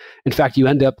make. In fact, you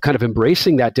end up kind of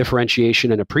embracing that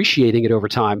differentiation and appreciating it over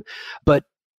time. But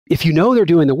if you know they're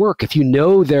doing the work, if you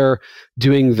know they're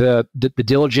doing the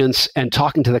diligence and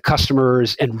talking to the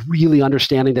customers and really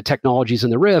understanding the technologies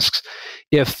and the risks,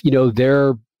 if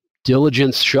their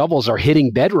diligence shovels are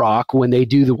hitting bedrock when they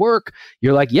do the work,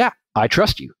 you're like, yeah, I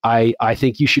trust you. I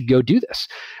think you should go do this.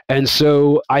 And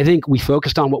so I think we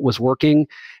focused on what was working,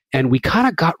 and we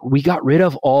got rid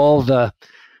of all the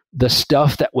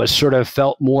stuff that was sort of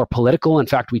felt more political. In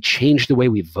fact, we changed the way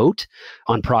we vote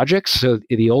on projects. So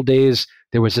in the old days,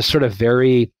 there was this sort of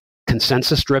very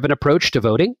consensus-driven approach to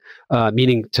voting,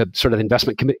 meaning to sort of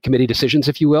investment committee decisions,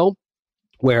 if you will,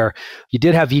 where you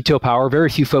did have veto power. Very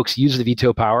few folks used the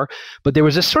veto power, but there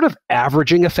was this sort of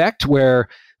averaging effect where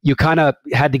you kind of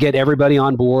had to get everybody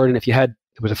on board. And if you had,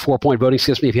 it was a 4-point voting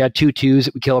system. If you had 2 2s,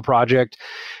 it would kill a project.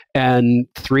 And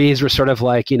 3s were sort of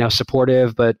like,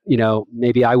 supportive, but,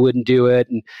 maybe I wouldn't do it.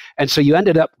 And so you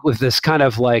ended up with this kind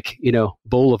of like,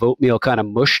 bowl of oatmeal kind of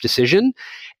mush decision.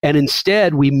 And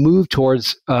instead, we moved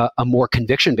towards a more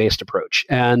conviction-based approach.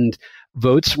 And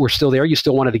votes were still there. You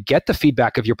still wanted to get the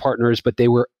feedback of your partners, but they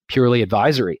were purely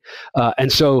advisory.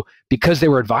 And so because they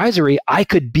were advisory, I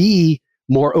could be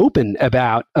more open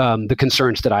about the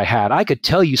concerns that I had. I could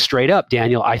tell you straight up,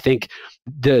 Daniel, I think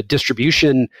the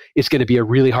distribution is going to be a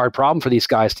really hard problem for these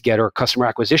guys to get, or customer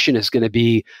acquisition is going to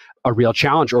be a real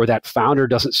challenge, or that founder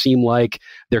doesn't seem like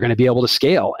they're going to be able to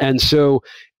scale. And so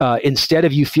instead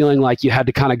of you feeling like you had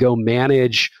to kind of go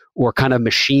manage or kind of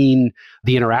machine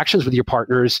the interactions with your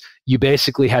partners, you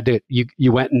basically had to,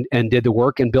 you went and did the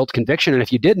work and built conviction. And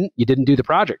if you didn't do the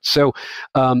project. So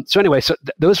anyway,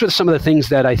 those were some of the things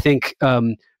that I think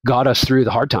got us through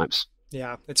the hard times.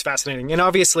 Yeah, it's fascinating. And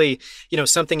obviously,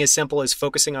 something as simple as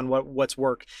focusing on what's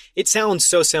work. It sounds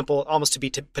so simple, almost to be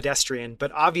pedestrian,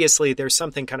 but obviously there's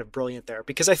something kind of brilliant there,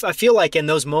 because I feel like in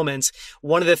those moments,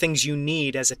 one of the things you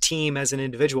need as a team, as an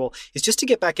individual, is just to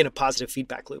get back in a positive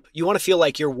feedback loop. You want to feel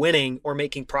like you're winning or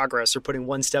making progress or putting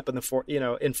one step in front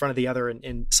of the other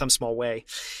in some small way.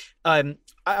 I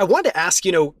wanted to ask,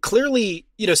 clearly,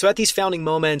 so at these founding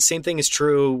moments, same thing is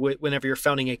true whenever you're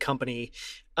founding a company.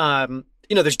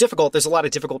 there's a lot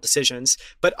of difficult decisions,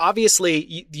 but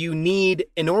obviously you need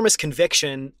enormous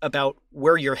conviction about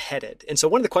where you're headed. And so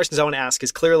one of the questions I want to ask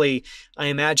is, clearly, I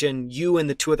imagine you and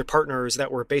the two other partners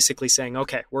that were basically saying,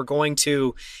 okay, we're going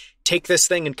to take this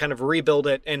thing and kind of rebuild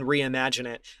it and reimagine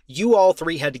it. You all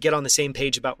three had to get on the same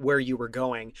page about where you were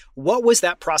going. What was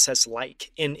that process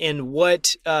like? And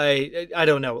what, I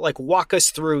don't know, like, walk us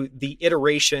through the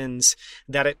iterations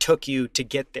that it took you to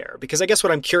get there. Because I guess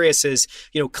what I'm curious is,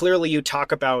 clearly you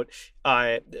talk about,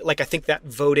 I think that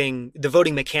the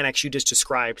voting mechanics you just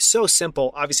described, so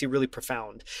simple, obviously really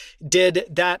profound. Did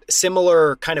that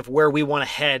similar kind of where we want to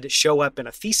head show up in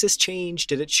a thesis change?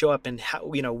 Did it show up in how,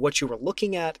 what you were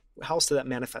looking at? How else did that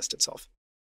manifest itself?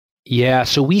 Yeah,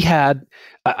 so we had.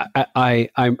 I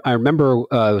remember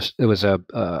it was a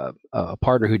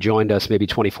partner who joined us maybe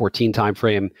 2014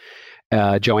 timeframe,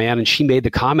 Joanne, and she made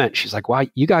the comment. She's like, "Wow,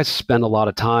 you guys spend a lot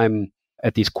of time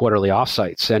at these quarterly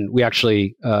offsites," and we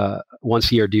actually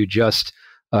once a year do just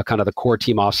kind of the core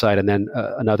team offsite, and then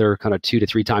another kind of 2 to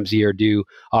 3 times a year do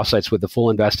offsites with the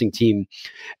full investing team,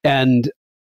 and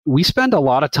we spend a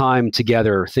lot of time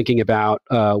together thinking about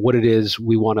what it is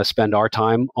we want to spend our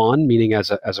time on, meaning as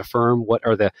a firm, what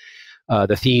are the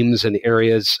themes and the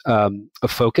areas of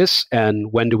focus,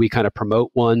 and when do we kind of promote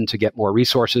one to get more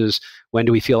resources? When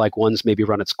do we feel like one's maybe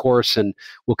run its course, and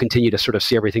we'll continue to sort of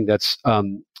see everything that's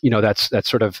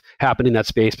that's sort of happening in that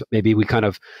space, but maybe we kind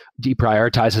of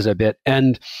deprioritize it a bit.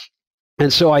 And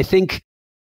so I think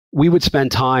we would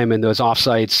spend time in those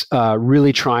offsites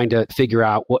really trying to figure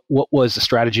out what was the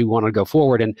strategy we wanted to go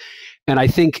forward. And I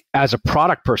think as a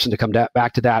product person, to come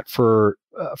back to that for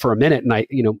a minute,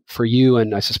 and for you,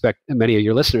 and I suspect many of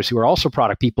your listeners who are also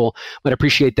product people might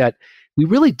appreciate that we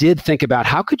really did think about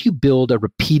how could you build a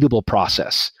repeatable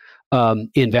process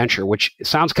in venture, which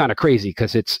sounds kind of crazy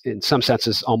because it's in some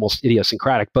senses almost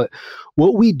idiosyncratic. But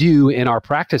what we do in our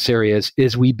practice areas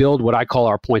is we build what I call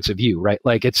our points of view, right?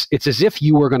 Like it's as if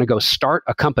you were going to go start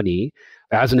a company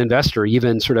as an investor,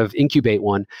 even sort of incubate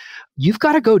one. You've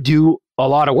got to go do a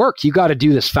lot of work. You got to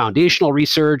do this foundational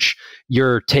research.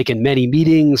 You're taking many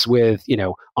meetings with,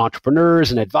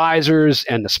 entrepreneurs and advisors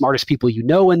and the smartest people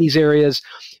in these areas.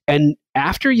 And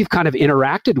after you've kind of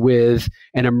interacted with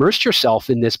and immersed yourself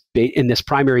in this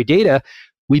primary data,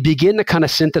 we begin to kind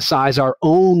of synthesize our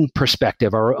own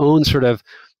perspective, our own sort of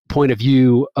point of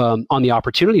view on the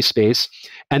opportunity space.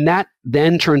 And that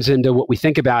then turns into what we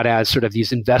think about as sort of these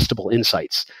investable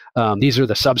insights. These are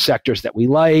the subsectors that we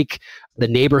like, the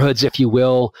neighborhoods, if you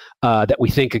will, that we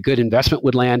think a good investment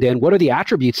would land in. What are the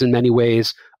attributes in many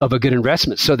ways of a good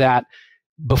investment, so that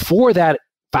before that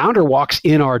founder walks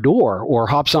in our door or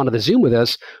hops onto the Zoom with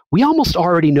us, we almost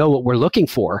already know what we're looking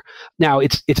for. Now,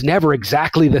 it's never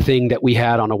exactly the thing that we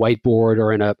had on a whiteboard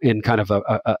or in kind of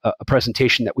a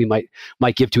presentation that we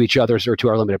might give to each other or to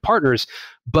our limited partners,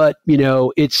 but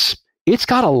it's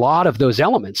got a lot of those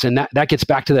elements, and that gets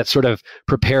back to that sort of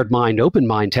prepared mind, open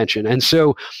mind tension. And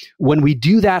so when we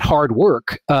do that hard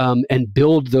work and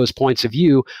build those points of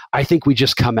view, I think we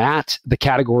just come at the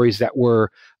categories that we're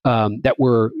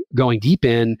going deep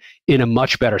in a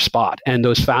much better spot. And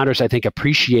those founders, I think,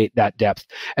 appreciate that depth.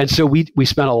 And so we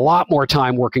spent a lot more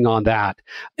time working on that.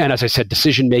 And as I said,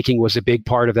 decision making was a big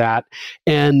part of that.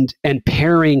 And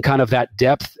pairing kind of that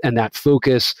depth and that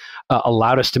focus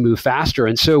allowed us to move faster.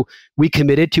 And so we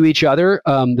committed to each other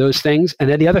those things. And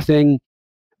then the other thing,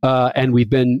 and we've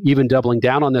been even doubling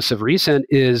down on this of recent,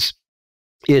 is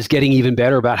getting even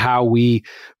better about how we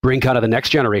bring kind of the next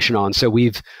generation on. So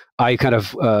I kind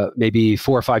of maybe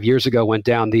 4 or 5 years ago went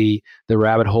down the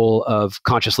rabbit hole of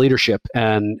conscious leadership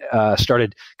and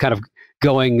started kind of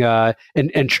going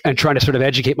and trying to sort of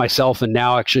educate myself, and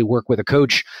now actually work with a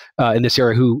coach in this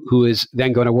area who is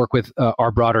then going to work with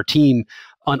our broader team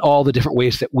on all the different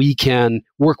ways that we can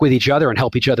work with each other and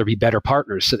help each other be better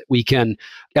partners, so that we can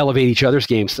elevate each other's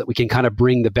games, so that we can kind of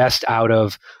bring the best out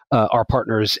of our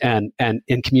partners and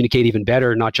communicate even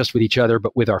better, not just with each other,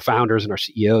 but with our founders and our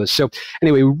CEOs. So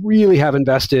anyway, we really have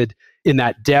invested in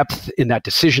that depth, in that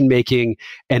decision-making,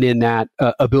 and in that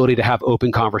ability to have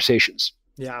open conversations.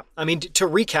 Yeah. I mean, to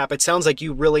recap, it sounds like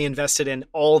you really invested in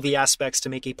all the aspects to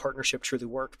make a partnership truly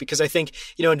work. Because I think,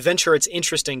 in venture, it's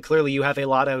interesting. Clearly, you have a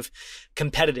lot of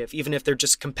competitive, even if they're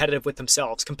just competitive with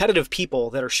themselves, competitive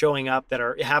people that are showing up, that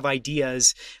have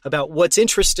ideas about what's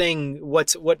interesting,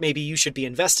 what maybe you should be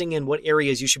investing in, what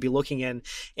areas you should be looking in.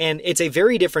 And it's a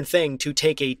very different thing to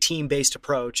take a team-based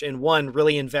approach and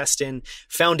really invest in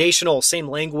foundational, same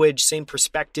language, same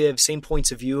perspective, same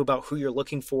points of view about who you're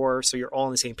looking for, so you're all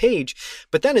on the same page.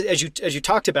 But then, as you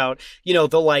talked about,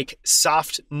 the like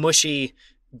soft, mushy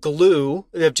glue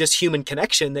of just human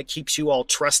connection that keeps you all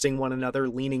trusting one another,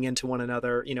 leaning into one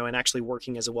another, and actually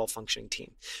working as a well-functioning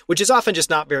team, which is often just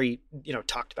not very,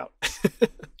 talked about.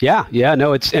 Yeah,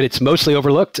 no, it's mostly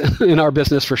overlooked in our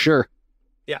business for sure.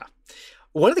 Yeah.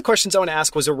 One of the questions I want to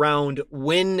ask was around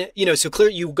when, so clear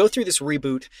you go through this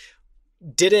reboot.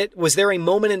 Was there a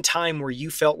moment in time where you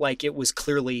felt like it was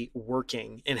clearly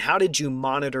working, and how did you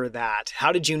monitor that?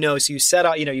 How did you know? So you set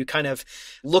out, you kind of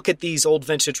look at these old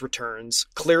vintage returns,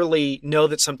 clearly know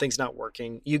that something's not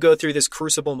working. You go through this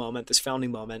crucible moment, this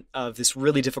founding moment of this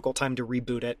really difficult time to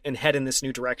reboot it and head in this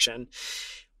new direction.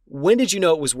 When did you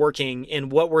know it was working,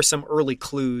 and what were some early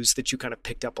clues that you kind of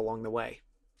picked up along the way?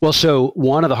 Well, so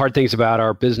one of the hard things about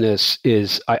our business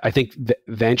is I think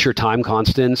venture time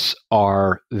constants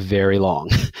are very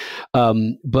long.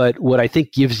 But what I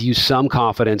think gives you some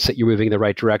confidence that you're moving in the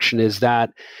right direction is that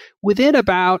within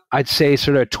about, I'd say,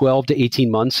 sort of 12 to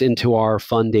 18 months into our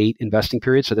fund 8 investing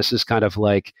period, so this is kind of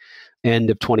like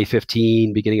end of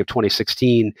 2015, beginning of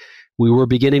 2016, we were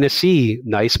beginning to see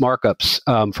nice markups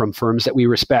from firms that we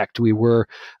respect. We were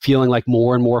feeling like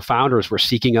more and more founders were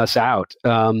seeking us out.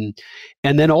 And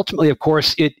then ultimately, of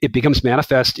course, it becomes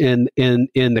manifest in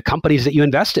the companies that you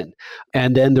invest in,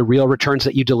 and then the real returns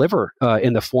that you deliver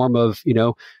in the form of,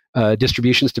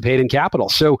 distributions to paid-in capital.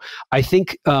 So I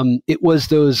think it was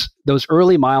those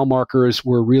early mile markers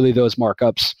were really those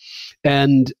markups.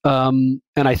 And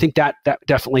I think that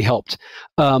definitely helped.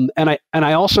 And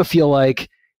I also feel like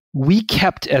we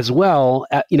kept as well,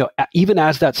 even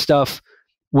as that stuff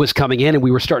was coming in and we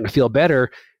were starting to feel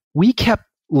better, we kept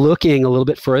looking a little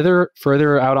bit further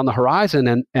out on the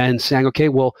horizon and saying, okay,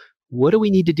 well, what do we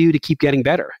need to do to keep getting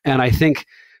better? And I think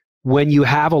when you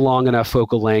have a long enough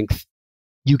focal length,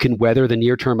 you can weather the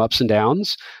near-term ups and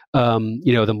downs,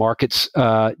 the markets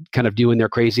kind of doing their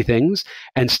crazy things,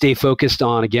 and stay focused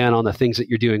on the things that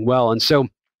you're doing well. And so,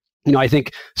 I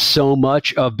think so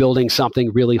much of building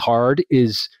something really hard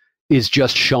is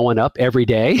just showing up every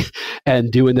day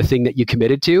and doing the thing that you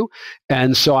committed to.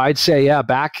 And so I'd say,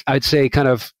 kind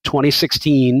of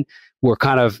 2016, we're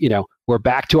kind of, we're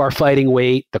back to our fighting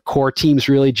weight. The core team's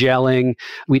really gelling.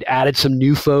 We'd added some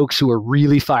new folks who are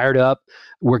really fired up.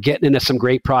 We're getting into some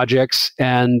great projects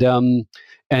and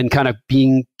kind of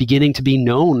beginning to be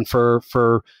known for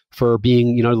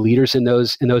being, leaders in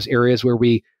those areas where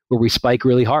we spike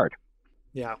really hard.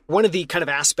 Yeah. One of the kind of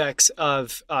aspects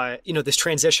of, this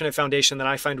transition at Foundation that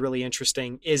I find really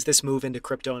interesting is this move into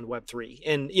crypto and Web3.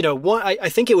 And, I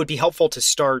think it would be helpful to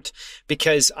start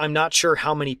because I'm not sure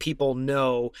how many people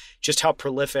know just how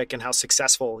prolific and how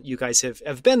successful you guys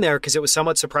have been there, because it was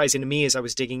somewhat surprising to me as I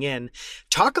was digging in.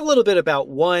 Talk a little bit about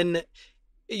when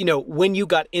you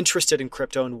got interested in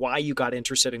crypto and why you got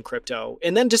interested in crypto.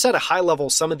 And then just at a high level,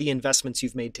 some of the investments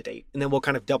you've made to date. And then we'll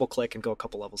kind of double click and go a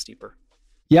couple levels deeper.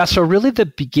 Yeah, so really the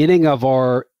beginning of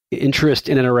our interest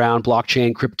in and around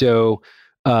blockchain, crypto,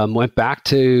 went back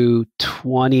to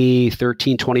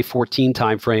 2013, 2014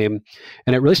 timeframe.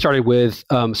 And it really started with,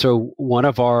 one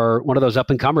of those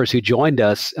up-and-comers who joined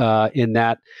us in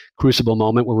that crucible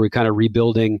moment where we were kind of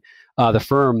rebuilding the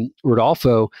firm,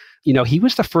 Rodolfo, he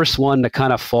was the first one to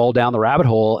kind of fall down the rabbit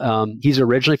hole. He's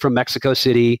originally from Mexico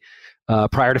City.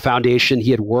 Prior to Foundation,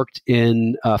 he had worked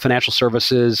in financial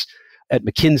services at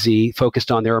McKinsey,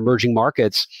 focused on their emerging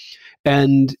markets.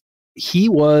 And he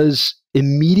was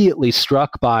immediately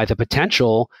struck by the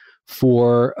potential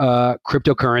for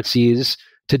cryptocurrencies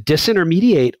to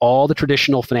disintermediate all the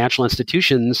traditional financial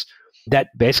institutions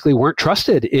that basically weren't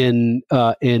trusted in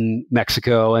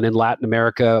Mexico and in Latin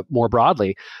America more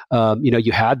broadly.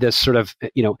 You had this sort of,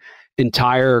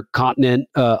 entire continent,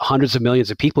 hundreds of millions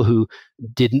of people who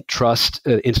didn't trust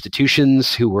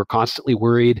institutions, who were constantly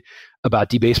worried about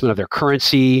debasement of their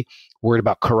currency, worried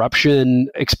about corruption,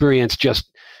 experienced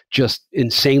just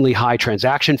insanely high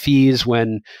transaction fees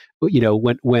when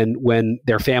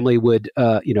their family would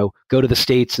go to the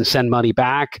States and send money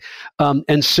back.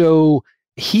 And so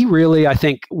he really, I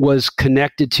think, was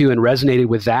connected to and resonated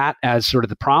with that as sort of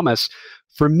the promise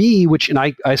for me, and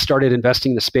I started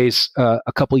investing in the space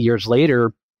a couple years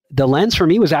later. The lens for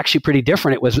me was actually pretty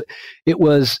different. It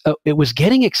was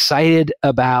getting excited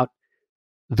about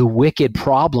the wicked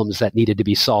problems that needed to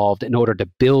be solved in order to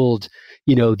build,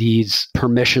 these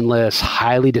permissionless,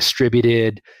 highly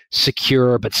distributed,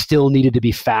 secure, but still needed to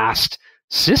be fast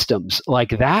systems.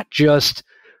 Like that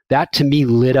to me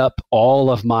lit up all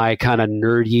of my kind of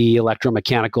nerdy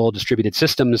electromechanical distributed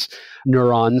systems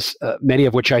neurons, many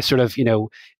of which I sort of,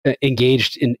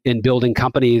 engaged in building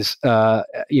companies,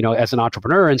 as an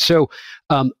entrepreneur. And so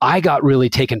I got really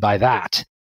taken by that.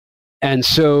 And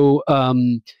so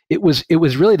it was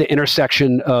really the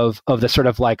intersection of the sort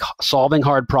of like solving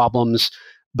hard problems,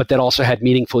 but that also had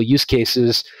meaningful use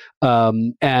cases.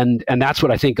 And that's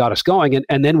what I think got us going.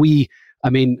 And then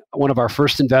one of our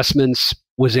first investments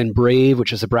was in Brave,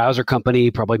 which is a browser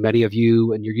company. Probably many of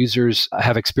you and your users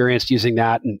have experienced using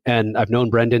that. And I've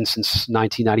known Brendan since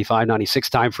 1995, 96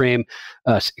 timeframe.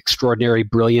 Extraordinary,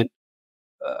 brilliant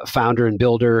founder and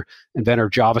builder, inventor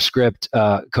of JavaScript,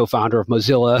 co-founder of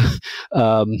Mozilla,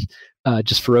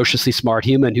 just ferociously smart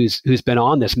human who's been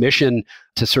on this mission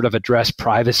to sort of address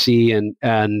privacy and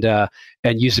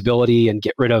usability and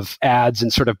get rid of ads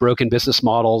and sort of broken business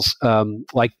models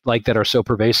like that are so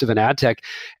pervasive in ad tech.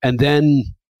 And then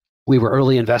we were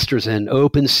early investors in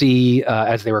OpenSea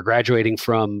as they were graduating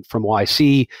from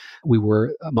YC. We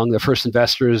were among the first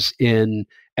investors in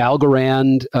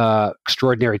Algorand,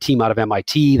 extraordinary team out of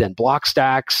MIT, then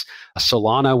Blockstacks,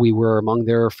 Solana. We were among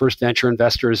their first venture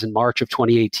investors in March of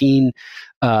 2018.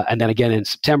 And then again in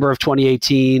September of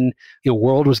 2018,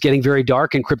 world was getting very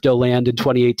dark in crypto land in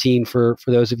 2018 for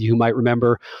those of you who might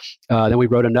remember. Then we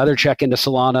wrote another check into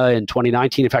Solana in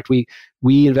 2019. In fact, we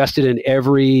invested in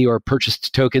every or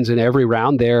purchased tokens in every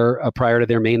round there prior to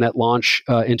their mainnet launch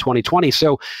in 2020.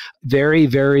 So very,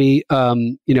 very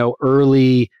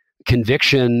early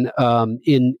conviction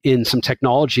in some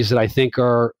technologies that I think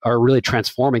are really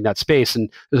transforming that space. And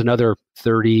there's another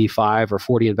 35 or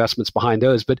 40 investments behind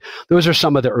those, but those are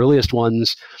some of the earliest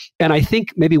ones. And I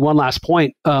think maybe one last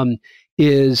point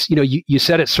is, you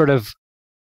said it's sort of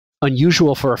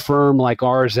unusual for a firm like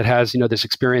ours that has, this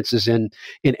experiences in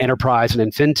enterprise and in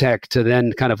fintech to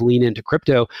then kind of lean into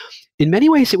crypto. In many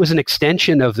ways, it was an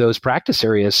extension of those practice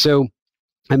areas. So,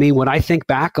 when I think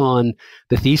back on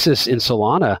the thesis in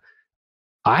Solana,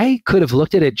 I could have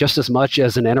looked at it just as much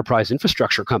as an enterprise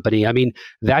infrastructure company.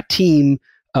 That team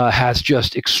has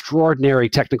just extraordinary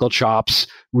technical chops,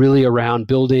 really around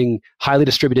building highly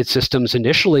distributed systems,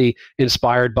 initially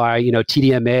inspired by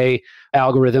TDMA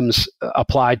algorithms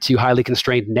applied to highly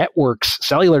constrained networks,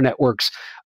 cellular networks.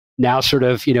 Now, sort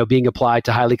of being applied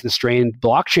to highly constrained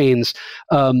blockchains.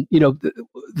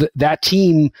 That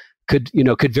team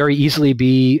could very easily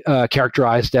be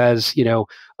characterized as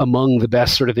among the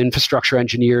best sort of infrastructure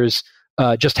engineers.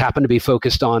 Just happen to be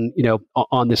focused on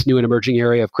on this new and emerging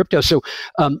area of crypto. So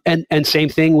and same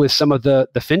thing with some of the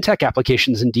fintech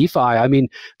applications in DeFi.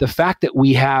 The fact that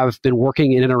we have been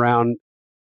working in and around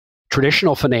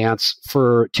traditional finance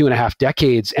for 2.5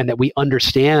 decades, and that we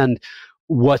understand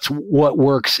what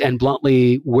works, and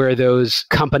bluntly where those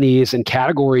companies and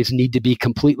categories need to be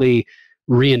completely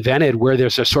reinvented, where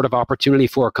there's a sort of opportunity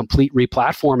for a complete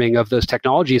replatforming of those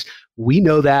technologies. We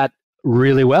know that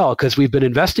really well because we've been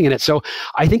investing in it. So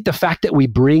I think the fact that we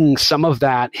bring some of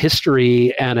that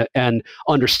history and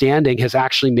understanding has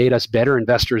actually made us better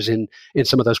investors in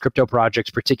some of those crypto projects,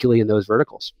 particularly in those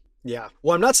verticals. Yeah.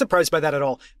 Well, I'm not surprised by that at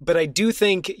all, but I do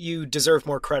think you deserve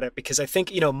more credit because I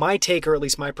think, my take, or at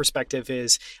least my perspective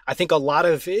is, I think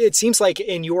it seems like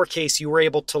in your case, you were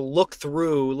able to look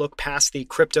past the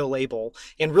crypto label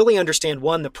and really understand,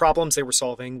 one, the problems they were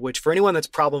solving, which for anyone that's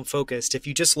problem focused, if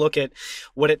you just look at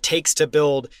what it takes to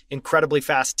build incredibly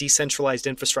fast decentralized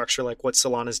infrastructure like what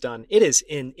Solana's done, it is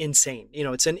insane.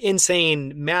 It's an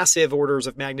insane, massive orders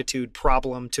of magnitude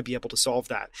problem to be able to solve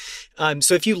that.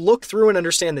 So if you look through and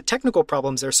understand the technical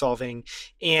problems they're solving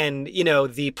and,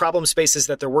 the problem spaces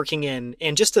that they're working in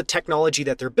and just the technology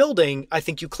that they're building, I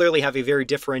think you clearly have a very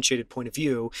differentiated point of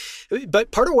view.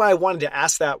 But part of why I wanted to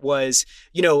ask that was,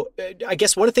 I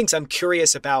guess one of the things I'm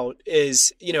curious about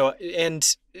is,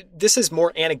 and this is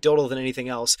more anecdotal than anything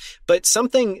else, but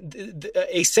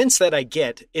a sense that I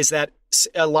get is that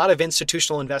a lot of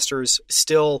institutional investors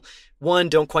still, one,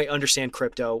 don't quite understand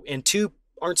crypto, and two,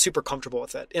 aren't super comfortable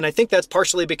with it. And I think that's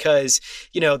partially because,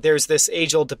 there's this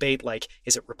age-old debate, like,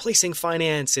 is it replacing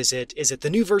finance? Is it the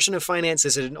new version of finance?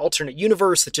 Is it an alternate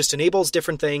universe that just enables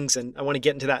different things? And I want to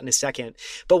get into that in a second.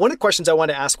 But one of the questions I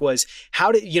wanted to ask was,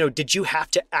 did you have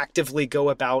to actively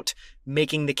go about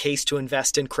making the case to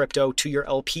invest in crypto to your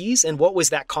LPs? And what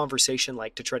was that conversation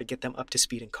like to try to get them up to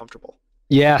speed and comfortable?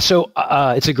 Yeah, so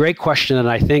it's a great question. And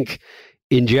I think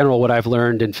in general, what I've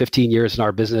learned in 15 years in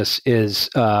our business is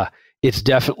it's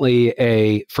definitely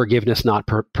a forgiveness, not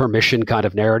permission kind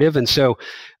of narrative. And so,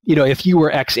 if you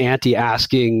were ex ante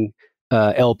asking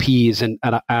LPs, and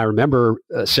I remember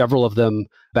several of them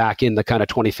back in the kind of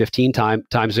 2015 time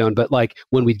zone, but like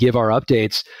when we'd give our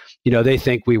updates, they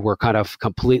think we were kind of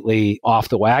completely off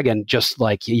the wagon, just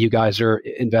like you guys are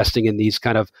investing in these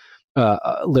kind of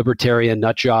libertarian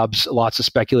nut jobs, lots of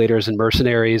speculators and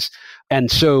mercenaries. And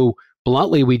so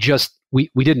bluntly, we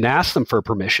didn't ask them for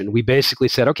permission. We basically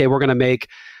said, okay, we're going to make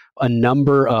a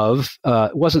number of,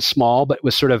 it wasn't small, but it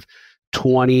was sort of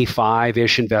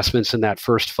 25-ish investments in that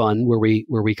first fund where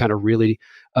we kind of really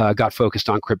got focused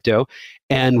on crypto,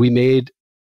 and we made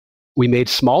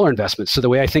smaller investments. So the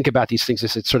way I think about these things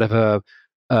is it's sort of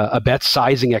a bet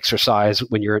sizing exercise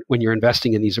when you're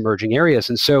investing in these emerging areas.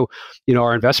 And so,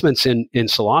 our investments in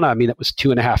Solana, I mean, it was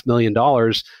 $2.5 million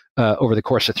over the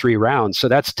course of 3 rounds. So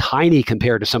that's tiny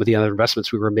compared to some of the other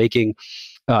investments we were making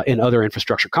in other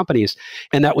infrastructure companies.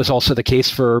 And that was also the case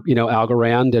for,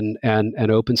 Algorand and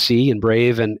OpenSea and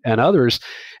Brave and others.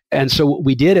 And so what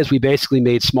we did is we basically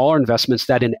made smaller investments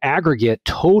that in aggregate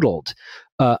totaled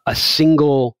a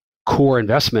single core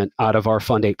investment out of our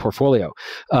Fund 8 portfolio.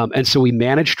 And so we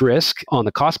managed risk on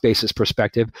the cost basis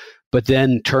perspective, but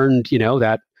then turned,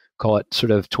 that, call it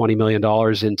sort of $20 million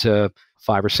into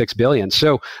 5 or 6 billion.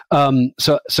 So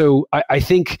I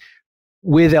think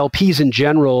with LPs in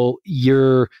general,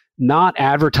 you're not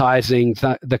advertising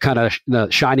the kind of the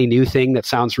shiny new thing that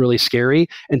sounds really scary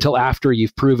until after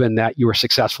you've proven that you were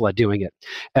successful at doing it,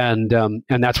 and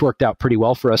that's worked out pretty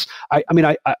well for us.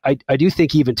 I do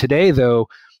think even today, though,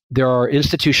 there are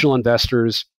institutional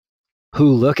investors who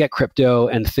look at crypto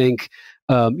and think,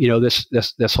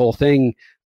 this whole thing,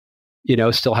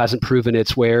 still hasn't proven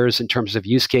its wares in terms of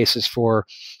use cases for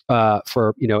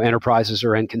enterprises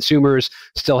or end consumers.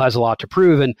 Still has a lot to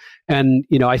prove, and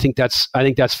I think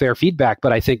that's fair feedback.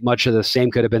 But I think much of the same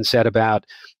could have been said about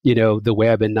the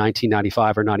web in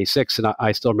 1995 or 96, and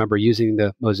I still remember using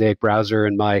the Mosaic browser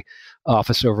in my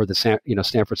office over the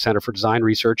Stanford Center for Design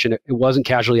Research, and it wasn't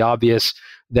casually obvious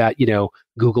that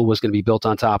Google was going to be built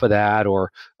on top of that,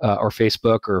 or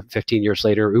Facebook, or 15 years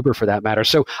later Uber for that matter.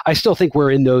 So I still think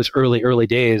we're in those early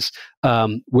days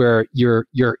where you're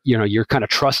kind of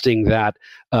trusting that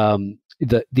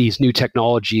these new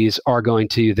technologies are going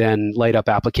to then light up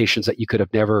applications that you could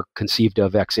have never conceived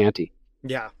of ex ante.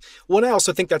 Yeah. Well, and I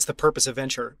also think that's the purpose of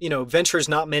venture. Venture is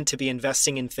not meant to be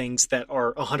investing in things that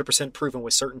are 100% proven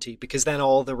with certainty, because then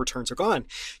all the returns are gone.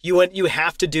 You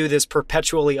have to do this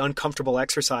perpetually uncomfortable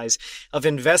exercise of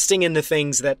investing in the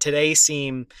things that today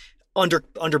seem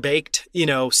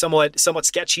underbaked, somewhat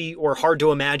sketchy or hard to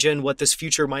imagine what this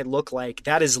future might look like.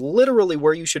 That is literally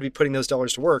where you should be putting those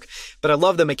dollars to work. But I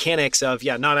love the mechanics of,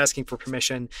 not asking for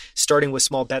permission, starting with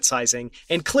small bet sizing.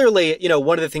 And clearly,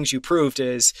 one of the things you proved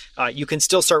is you can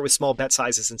still start with small bet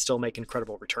sizes and still make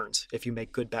incredible returns if you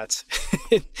make good bets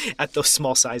at those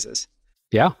small sizes.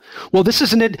 Yeah. Well, this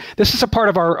is a part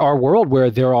of our world where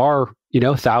there are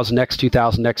 1,000x,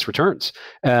 2,000x returns,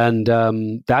 and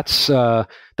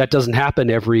that doesn't happen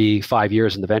every 5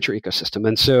 years in the venture ecosystem.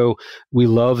 And so we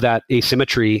love that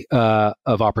asymmetry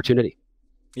of opportunity.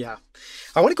 Yeah.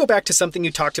 I want to go back to something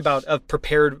you talked about of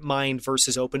prepared mind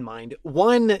versus open mind.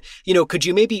 One, could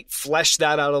you maybe flesh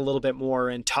that out a little bit more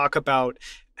and talk about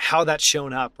how that's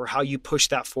shown up or how you push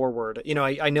that forward?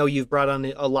 I know you've brought on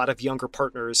a lot of younger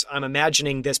partners. I'm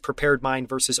imagining this prepared mind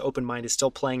versus open mind is still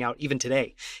playing out even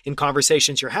today in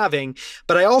conversations you're having.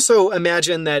 But I also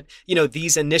imagine that,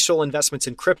 these initial investments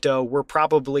in crypto were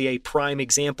probably a prime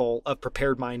example of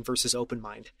prepared mind versus open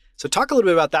mind. So talk a little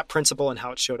bit about that principle and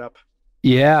how it showed up.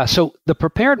 Yeah. So the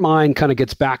prepared mind kind of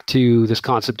gets back to this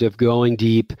concept of going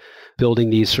deep, building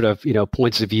these sort of,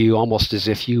 points of view, almost as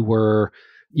if you were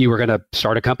going to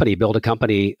start a company, build a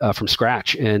company from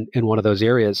scratch in one of those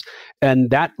areas.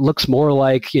 And that looks more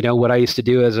like, what I used to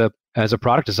do as a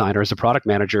product designer, as a product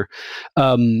manager,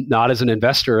 not as an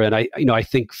investor. And I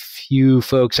think few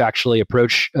folks actually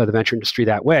approach the venture industry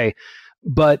that way.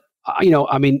 But,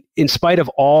 in spite of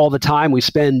all the time we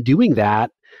spend doing that,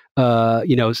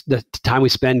 the time we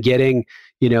spend getting,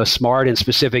 smart in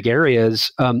specific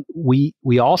areas,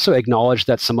 we also acknowledge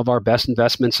that some of our best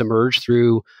investments emerge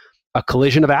through a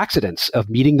collision of accidents, of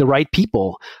meeting the right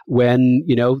people when,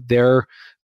 they're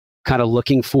kind of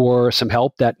looking for some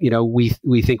help that,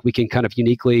 we think we can kind of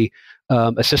uniquely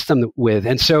assist them with.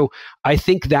 And so I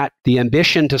think that the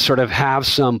ambition to sort of have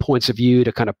some points of view,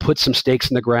 to kind of put some stakes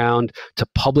in the ground, to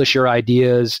publish your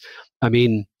ideas.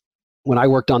 When I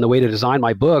worked on the way to design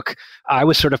my book, I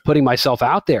was sort of putting myself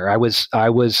out there. I was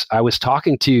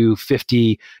talking to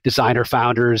 50 designer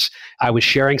founders. I was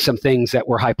sharing some things that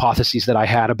were hypotheses that I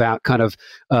had about kind of,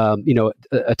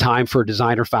 a time for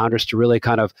designer founders to really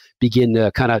kind of begin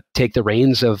to kind of take the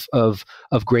reins of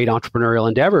great entrepreneurial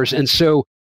endeavors. And so,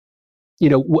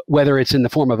 whether it's in the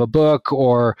form of a book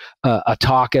or a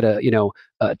talk at a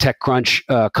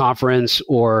TechCrunch conference,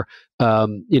 or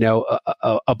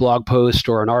a blog post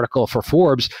or an article for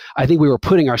Forbes, I think we were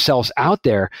putting ourselves out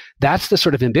there. That's the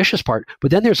sort of ambitious part. But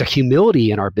then there's a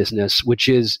humility in our business, which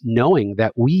is knowing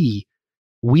that we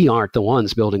we aren't the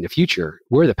ones building the future.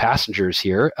 We're the passengers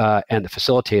here and the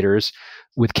facilitators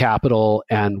with capital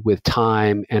and with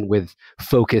time and with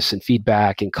focus and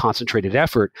feedback and concentrated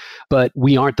effort. But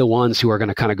we aren't the ones who are going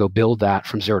to kind of go build that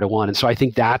from 0 to 1. And so I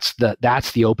think that's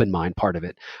the open mind part of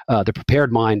it. The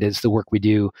prepared mind is the work we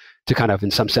do to kind of,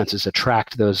 in some senses,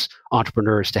 attract those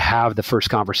entrepreneurs to have the first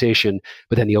conversation.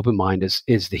 But then the open mind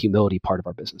is the humility part of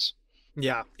our business.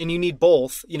 Yeah. And you need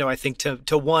both, I think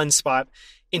to one spot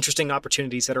interesting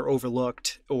opportunities that are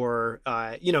overlooked or,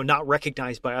 not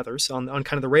recognized by others on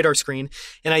kind of the radar screen.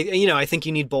 And I think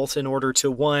you need both in order to,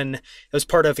 one, as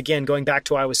part of, again, going back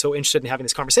to why I was so interested in having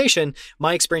this conversation,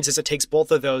 my experience is it takes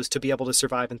both of those to be able to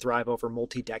survive and thrive over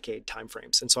multi-decade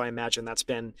timeframes. And so I imagine that's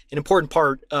been an important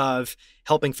part of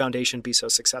helping Foundation be so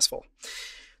successful.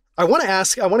 I want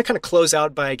to kind of close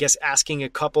out by, I guess, asking a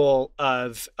couple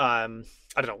of,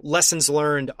 lessons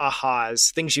learned,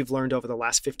 ahas, things you've learned over the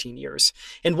last 15 years.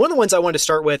 And one of the ones I wanted to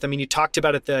start with, you talked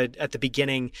about at the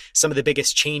beginning, some of the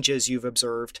biggest changes you've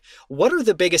observed. What are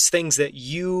the biggest things that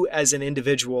you as an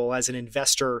individual, as an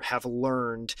investor, have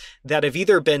learned that have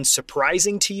either been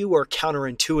surprising to you or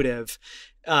counterintuitive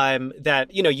that,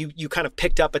 you kind of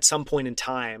picked up at some point in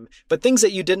time, but things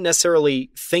that you didn't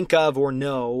necessarily think of or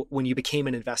know when you became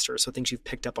an investor? So things you've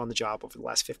picked up on the job over the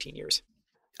last 15 years.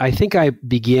 I think I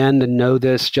began to know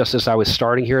this just as I was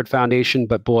starting here at Foundation,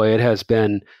 but boy, it has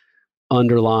been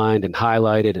underlined and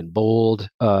highlighted and bold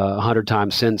 100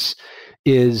 times since,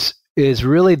 is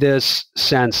really this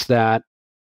sense that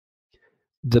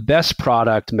the best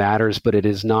product matters, but it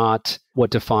is not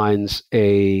what defines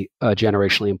a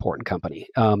generationally important company.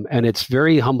 And it's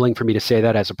very humbling for me to say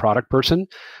that as a product person.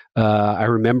 I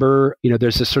remember,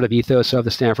 there's this sort of ethos of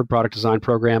the Stanford Product Design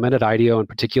Program and at IDEO in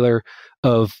particular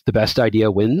of the best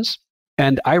idea wins.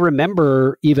 And I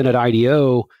remember even at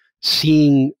IDEO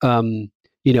seeing,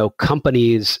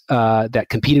 companies that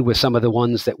competed with some of the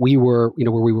ones that we were,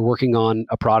 where we were working on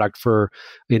a product for,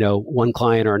 one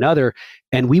client or another,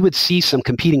 and we would see some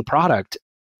competing product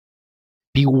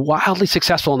be wildly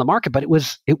successful in the market, but it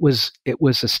was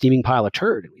a steaming pile of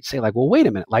turd. And we'd say, like, well, wait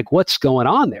a minute, like, what's going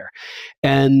on there?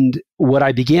 And what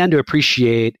I began to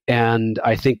appreciate, and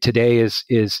I think today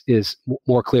is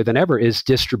more clear than ever, is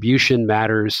distribution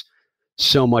matters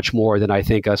so much more than I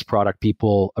think us product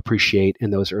people appreciate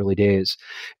in those early days.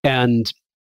 And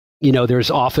there's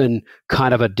often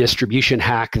kind of a distribution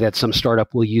hack that some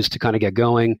startup will use to kind of get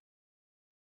going.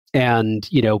 And,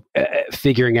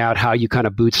 figuring out how you kind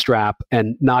of bootstrap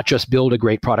and not just build a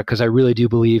great product. Because I really do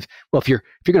believe, well, if you're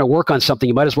going to work on something,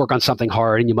 you might as well work on something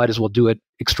hard and you might as well do it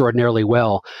extraordinarily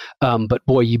well. But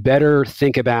boy, you better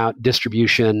think about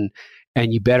distribution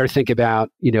and you better think about,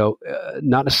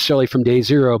 not necessarily from day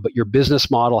zero, but your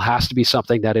business model has to be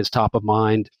something that is top of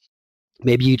mind.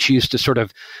 Maybe you choose to sort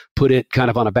of put it kind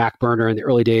of on a back burner in the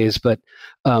early days, but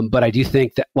I do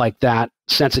think that like that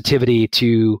sensitivity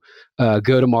to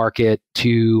go to market,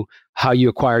 to how you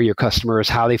acquire your customers,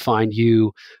 how they find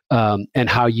you, and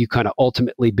how you kind of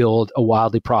ultimately build a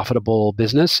wildly profitable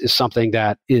business is something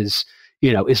that is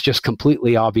just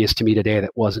completely obvious to me today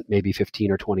that wasn't maybe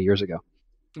 15 or 20 years ago.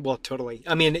 Well, totally.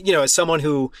 As someone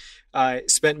who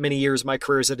spent many years of my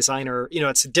career as a designer,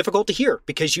 it's difficult to hear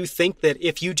because you think that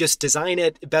if you just design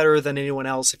it better than anyone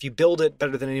else, if you build it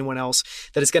better than anyone else,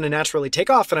 that it's going to naturally take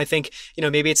off. And I think,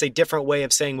 maybe it's a different way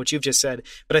of saying what you've just said.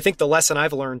 But I think the lesson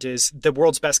I've learned is the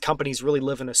world's best companies really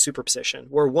live in a superposition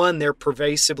where, one, they're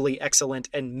pervasively excellent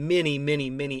in many, many,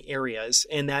 many areas.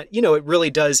 And that, it really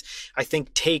does, I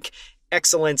think, take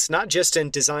excellence, not just in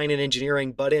design and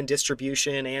engineering, but in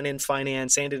distribution and in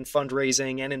finance and in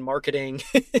fundraising and in marketing,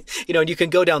 and you can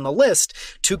go down the list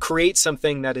to create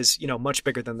something that is, much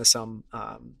bigger than the sum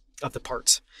of the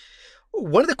parts.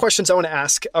 One of the questions I want to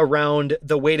ask around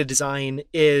the way to design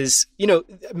is,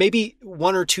 maybe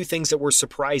one or two things that were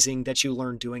surprising that you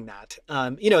learned doing that.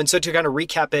 And so to kind of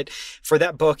recap it, for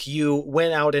that book, you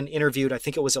went out and interviewed, I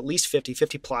think it was at least 50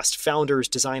 plus founders,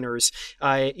 designers.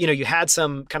 You had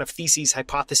some kind of theses,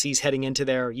 hypotheses heading into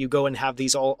there. You go and have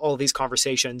all these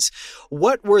conversations.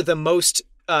 What were the most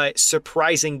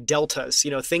surprising deltas,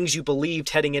 things you believed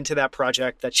heading into that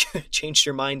project that changed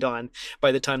your mind on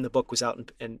by the time the book was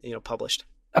out and published?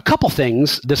 A couple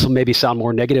things. This will maybe sound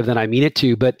more negative than I mean it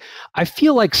to, but I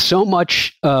feel like so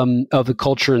much of the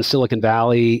culture in Silicon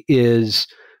Valley is,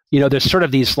 there's sort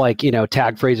of these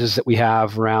tag phrases that we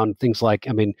have around things like,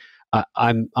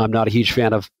 I'm not a huge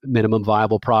fan of minimum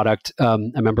viable product. I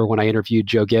remember when I interviewed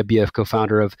Joe Gebbia,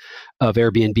 co-founder of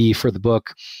Airbnb for the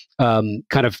book, kind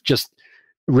of just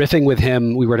riffing with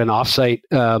him. We were at an offsite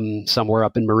somewhere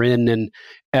up in Marin,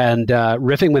 and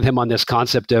riffing with him on this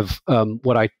concept of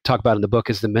what I talk about in the book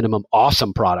is the minimum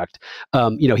awesome product.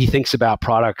 He thinks about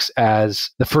products as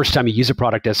the first time you use a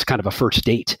product as kind of a first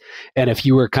date. And if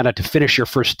you were kind of to finish your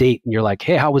first date and you're like,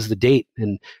 hey, how was the date?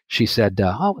 And she said,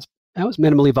 that was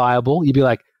minimally viable. You'd be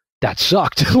like, that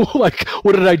sucked. Like,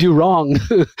 what did I do wrong?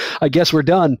 I guess we're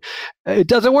done. It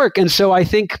doesn't work. And so I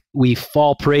think we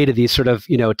fall prey to these sort of,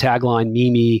 tagline,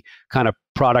 meme kind of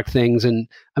product things. And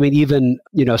I mean, even,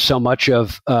 so much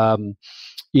of, kind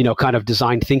of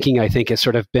design thinking, I think has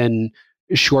sort of been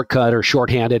shortcut or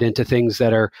shorthanded into things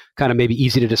that are kind of maybe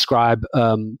easy to describe.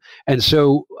 And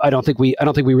so I don't think we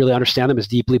really understand them as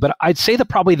deeply, but I'd say that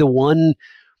probably the one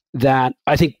that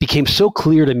I think became so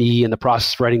clear to me in the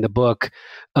process of writing the book,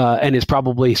 and is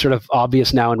probably sort of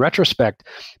obvious now in retrospect,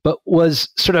 but was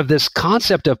sort of this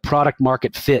concept of product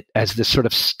market fit as this sort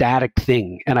of static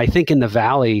thing. And I think in the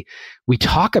Valley, we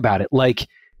talk about it like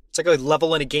it's like a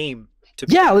level in a game.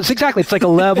 Yeah, it's exactly. It's like a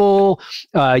level.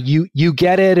 You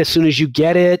get it as soon as you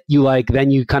get it.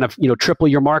 Then you kind of triple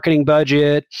your marketing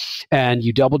budget, and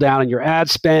you double down on your ad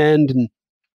spend,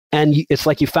 and it's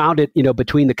like you found it,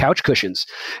 between the couch cushions,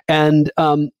 and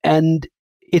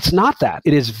it's not that.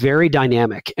 It is very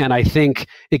dynamic, and I think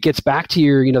it gets back to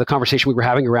your, the conversation we were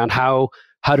having around how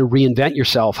to reinvent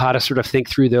yourself, how to sort of think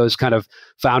through those kind of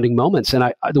founding moments.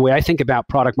 And the way I think about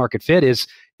product market fit is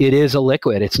it is a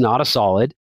liquid. It's not a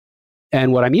solid.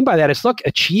 And what I mean by that is, look,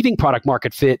 achieving product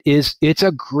market fit it's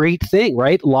a great thing,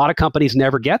 right? A lot of companies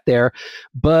never get there,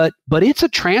 but it's a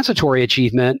transitory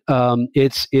achievement.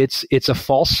 It's a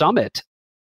false summit.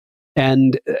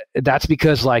 And that's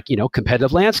because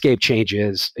competitive landscape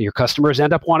changes, your customers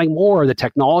end up wanting more, the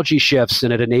technology shifts,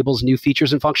 and it enables new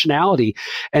features and functionality.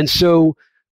 And so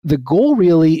the goal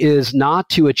really is not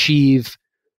to achieve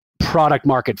product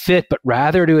market fit, but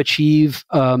rather to achieve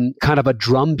kind of a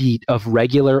drumbeat of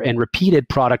regular and repeated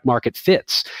product market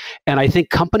fits. And I think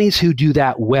companies who do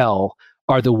that well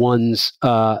are the ones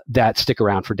that stick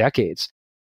around for decades.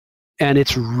 And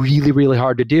it's really, really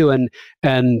hard to do. And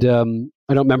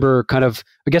I don't remember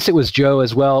I guess it was Joe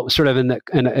as well, sort of in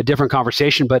a different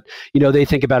conversation, but they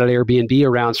think about at Airbnb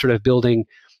around sort of building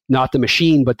not the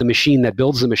machine, but the machine that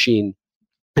builds the machine.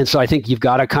 And so I think you've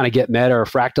got to kind of get meta or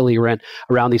fractally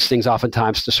around these things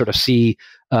oftentimes to sort of see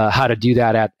how to do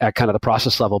that at kind of the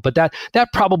process level. But that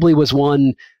probably was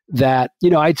one that,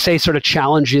 I'd say sort of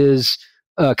challenges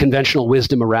conventional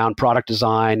wisdom around product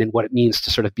design and what it means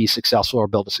to sort of be successful or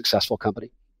build a successful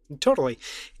company. Totally.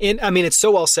 And I mean, it's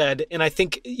so well said. And I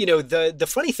think, the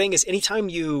funny thing is anytime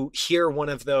you hear one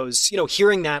of those,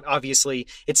 hearing that, obviously,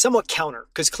 it's somewhat counter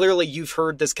because clearly you've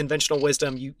heard this conventional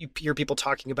wisdom. You hear people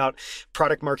talking about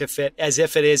product market fit as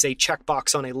if it is a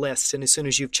checkbox on a list. And as soon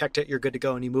as you've checked it, you're good to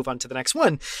go and you move on to the next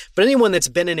one. But anyone that's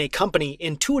been in a company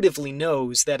intuitively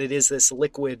knows that it is this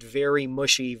liquid, very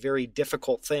mushy, very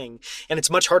difficult thing. And it's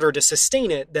much harder to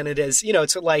sustain it than it is,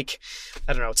 it's like,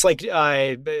 I don't know, it's like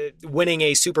winning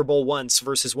a Super Bowl once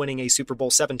versus winning a Super Bowl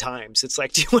 7 times. It's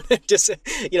like, do you want to just,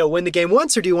 win the game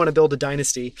once, or do you want to build a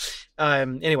dynasty?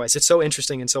 Anyways, it's so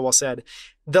interesting and so well said.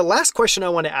 The last question I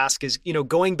want to ask is,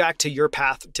 going back to your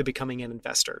path to becoming an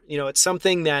investor, it's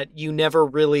something that you never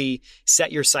really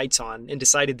set your sights on and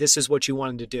decided this is what you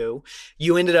wanted to do.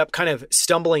 You ended up kind of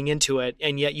stumbling into it,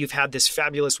 and yet you've had this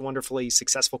fabulous, wonderfully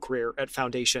successful career at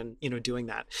Foundation, doing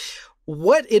that.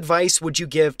 What advice would you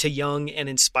give to young and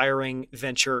inspiring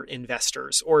venture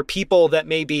investors or people that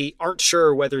maybe aren't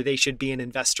sure whether they should be an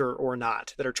investor or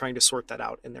not, that are trying to sort that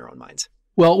out in their own minds?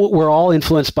 Well, we're all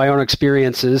influenced by our own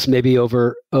experiences, maybe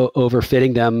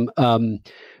overfitting them.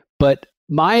 But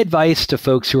my advice to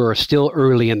folks who are still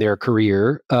early in their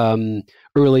career,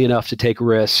 early enough to take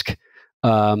risk,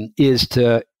 is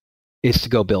to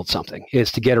go build something,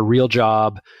 is to get a real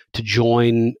job, to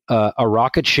join a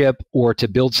rocket ship, or to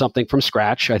build something from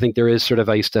scratch. I think there is sort of,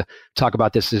 I used to talk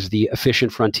about this as the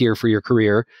efficient frontier for your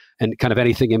career, and kind of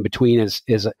anything in between is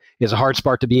a hard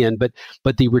spot to be in. But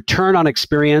the return on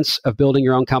experience of building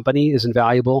your own company is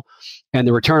invaluable, and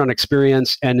the return on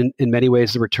experience, and in many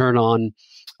ways the return on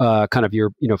kind of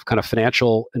your kind of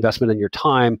financial investment in your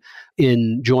time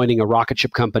in joining a rocket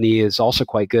ship company is also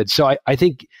quite good. So I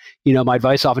think my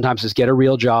advice oftentimes is get a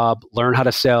real job, learn how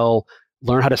to sell,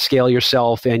 learn how to scale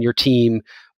yourself and your team,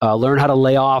 learn how to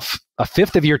lay off a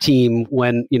fifth of your team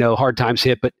when hard times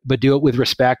hit, but do it with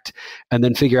respect, and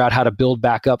then figure out how to build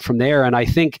back up from there. And I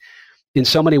think in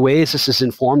so many ways this is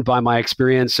informed by my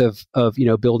experience of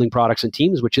building products and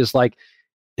teams, which is like,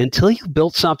 until you've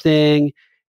built something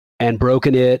and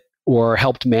broken it or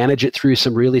helped manage it through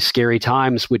some really scary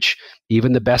times, which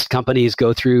even the best companies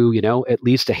go through, at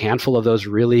least a handful of those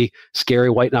really scary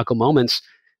white knuckle moments.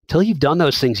 Until you've done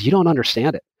those things, you don't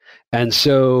understand it. And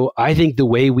so I think the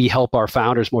way we help our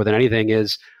founders more than anything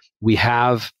is we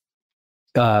have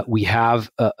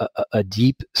a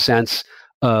deep sense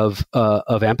of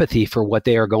empathy for what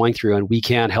they are going through, and we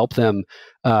can help them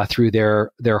through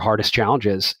their hardest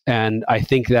challenges. And I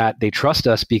think that they trust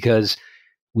us because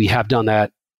we have done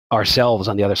that ourselves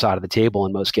on the other side of the table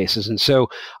in most cases. And so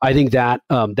I think that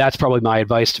that's probably my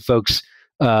advice to folks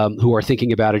who are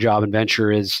thinking about a job and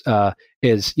venture is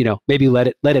maybe let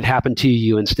it happen to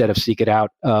you instead of seek it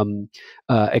out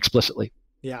explicitly.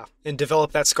 Yeah, and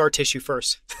develop that scar tissue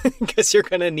first, because you're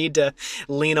going to need to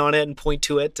lean on it and point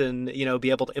to it and,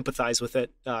 be able to empathize with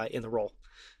it in the role.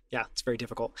 Yeah, it's very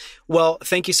difficult. Well,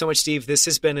 thank you so much, Steve. This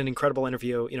has been an incredible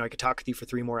interview. I could talk with you for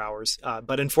 3 more hours,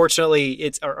 but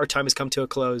unfortunately, our time has come to a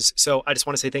close. So I just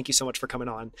want to say thank you so much for coming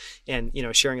on and,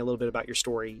 sharing a little bit about your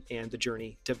story and the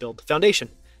journey to build the foundation.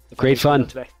 Great fun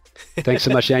today. Thanks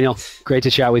so much, Daniel. Great to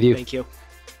chat with you. Thank you.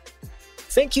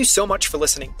 Thank you so much for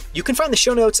listening. You can find the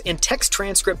show notes and text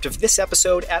transcript of this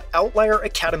episode at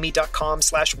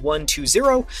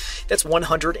outlieracademy.com/120. That's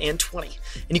 120.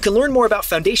 And you can learn more about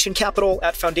Foundation Capital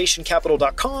at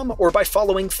foundationcapital.com or by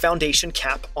following Foundation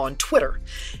Cap on Twitter.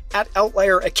 At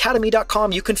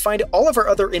outlieracademy.com, you can find all of our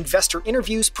other investor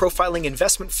interviews profiling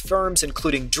investment firms,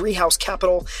 including Driehaus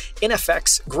Capital,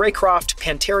 NFX, Greycroft,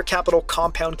 Pantera Capital,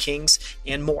 Compound Kings,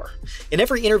 and more. In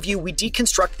every interview, we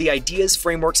deconstruct the ideas,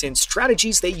 frameworks, and strategies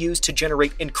they use to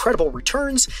generate incredible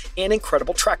returns and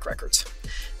incredible track records.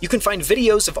 You can find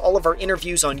videos of all of our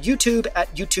interviews on YouTube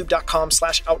at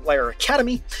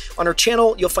youtube.com/outlieracademy. On our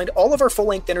channel, you'll find all of our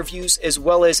full-length interviews as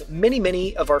well as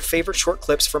many of our favorite short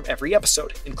clips from every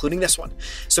episode, including this one.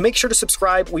 So make sure to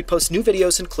subscribe. We post new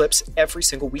videos and clips every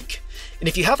single week. And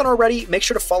if you haven't already, make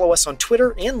sure to follow us on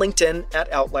Twitter and LinkedIn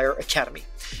at Outlier Academy.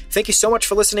 Thank you so much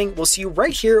for listening. We'll see you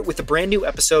right here with a brand new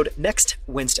episode next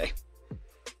Wednesday.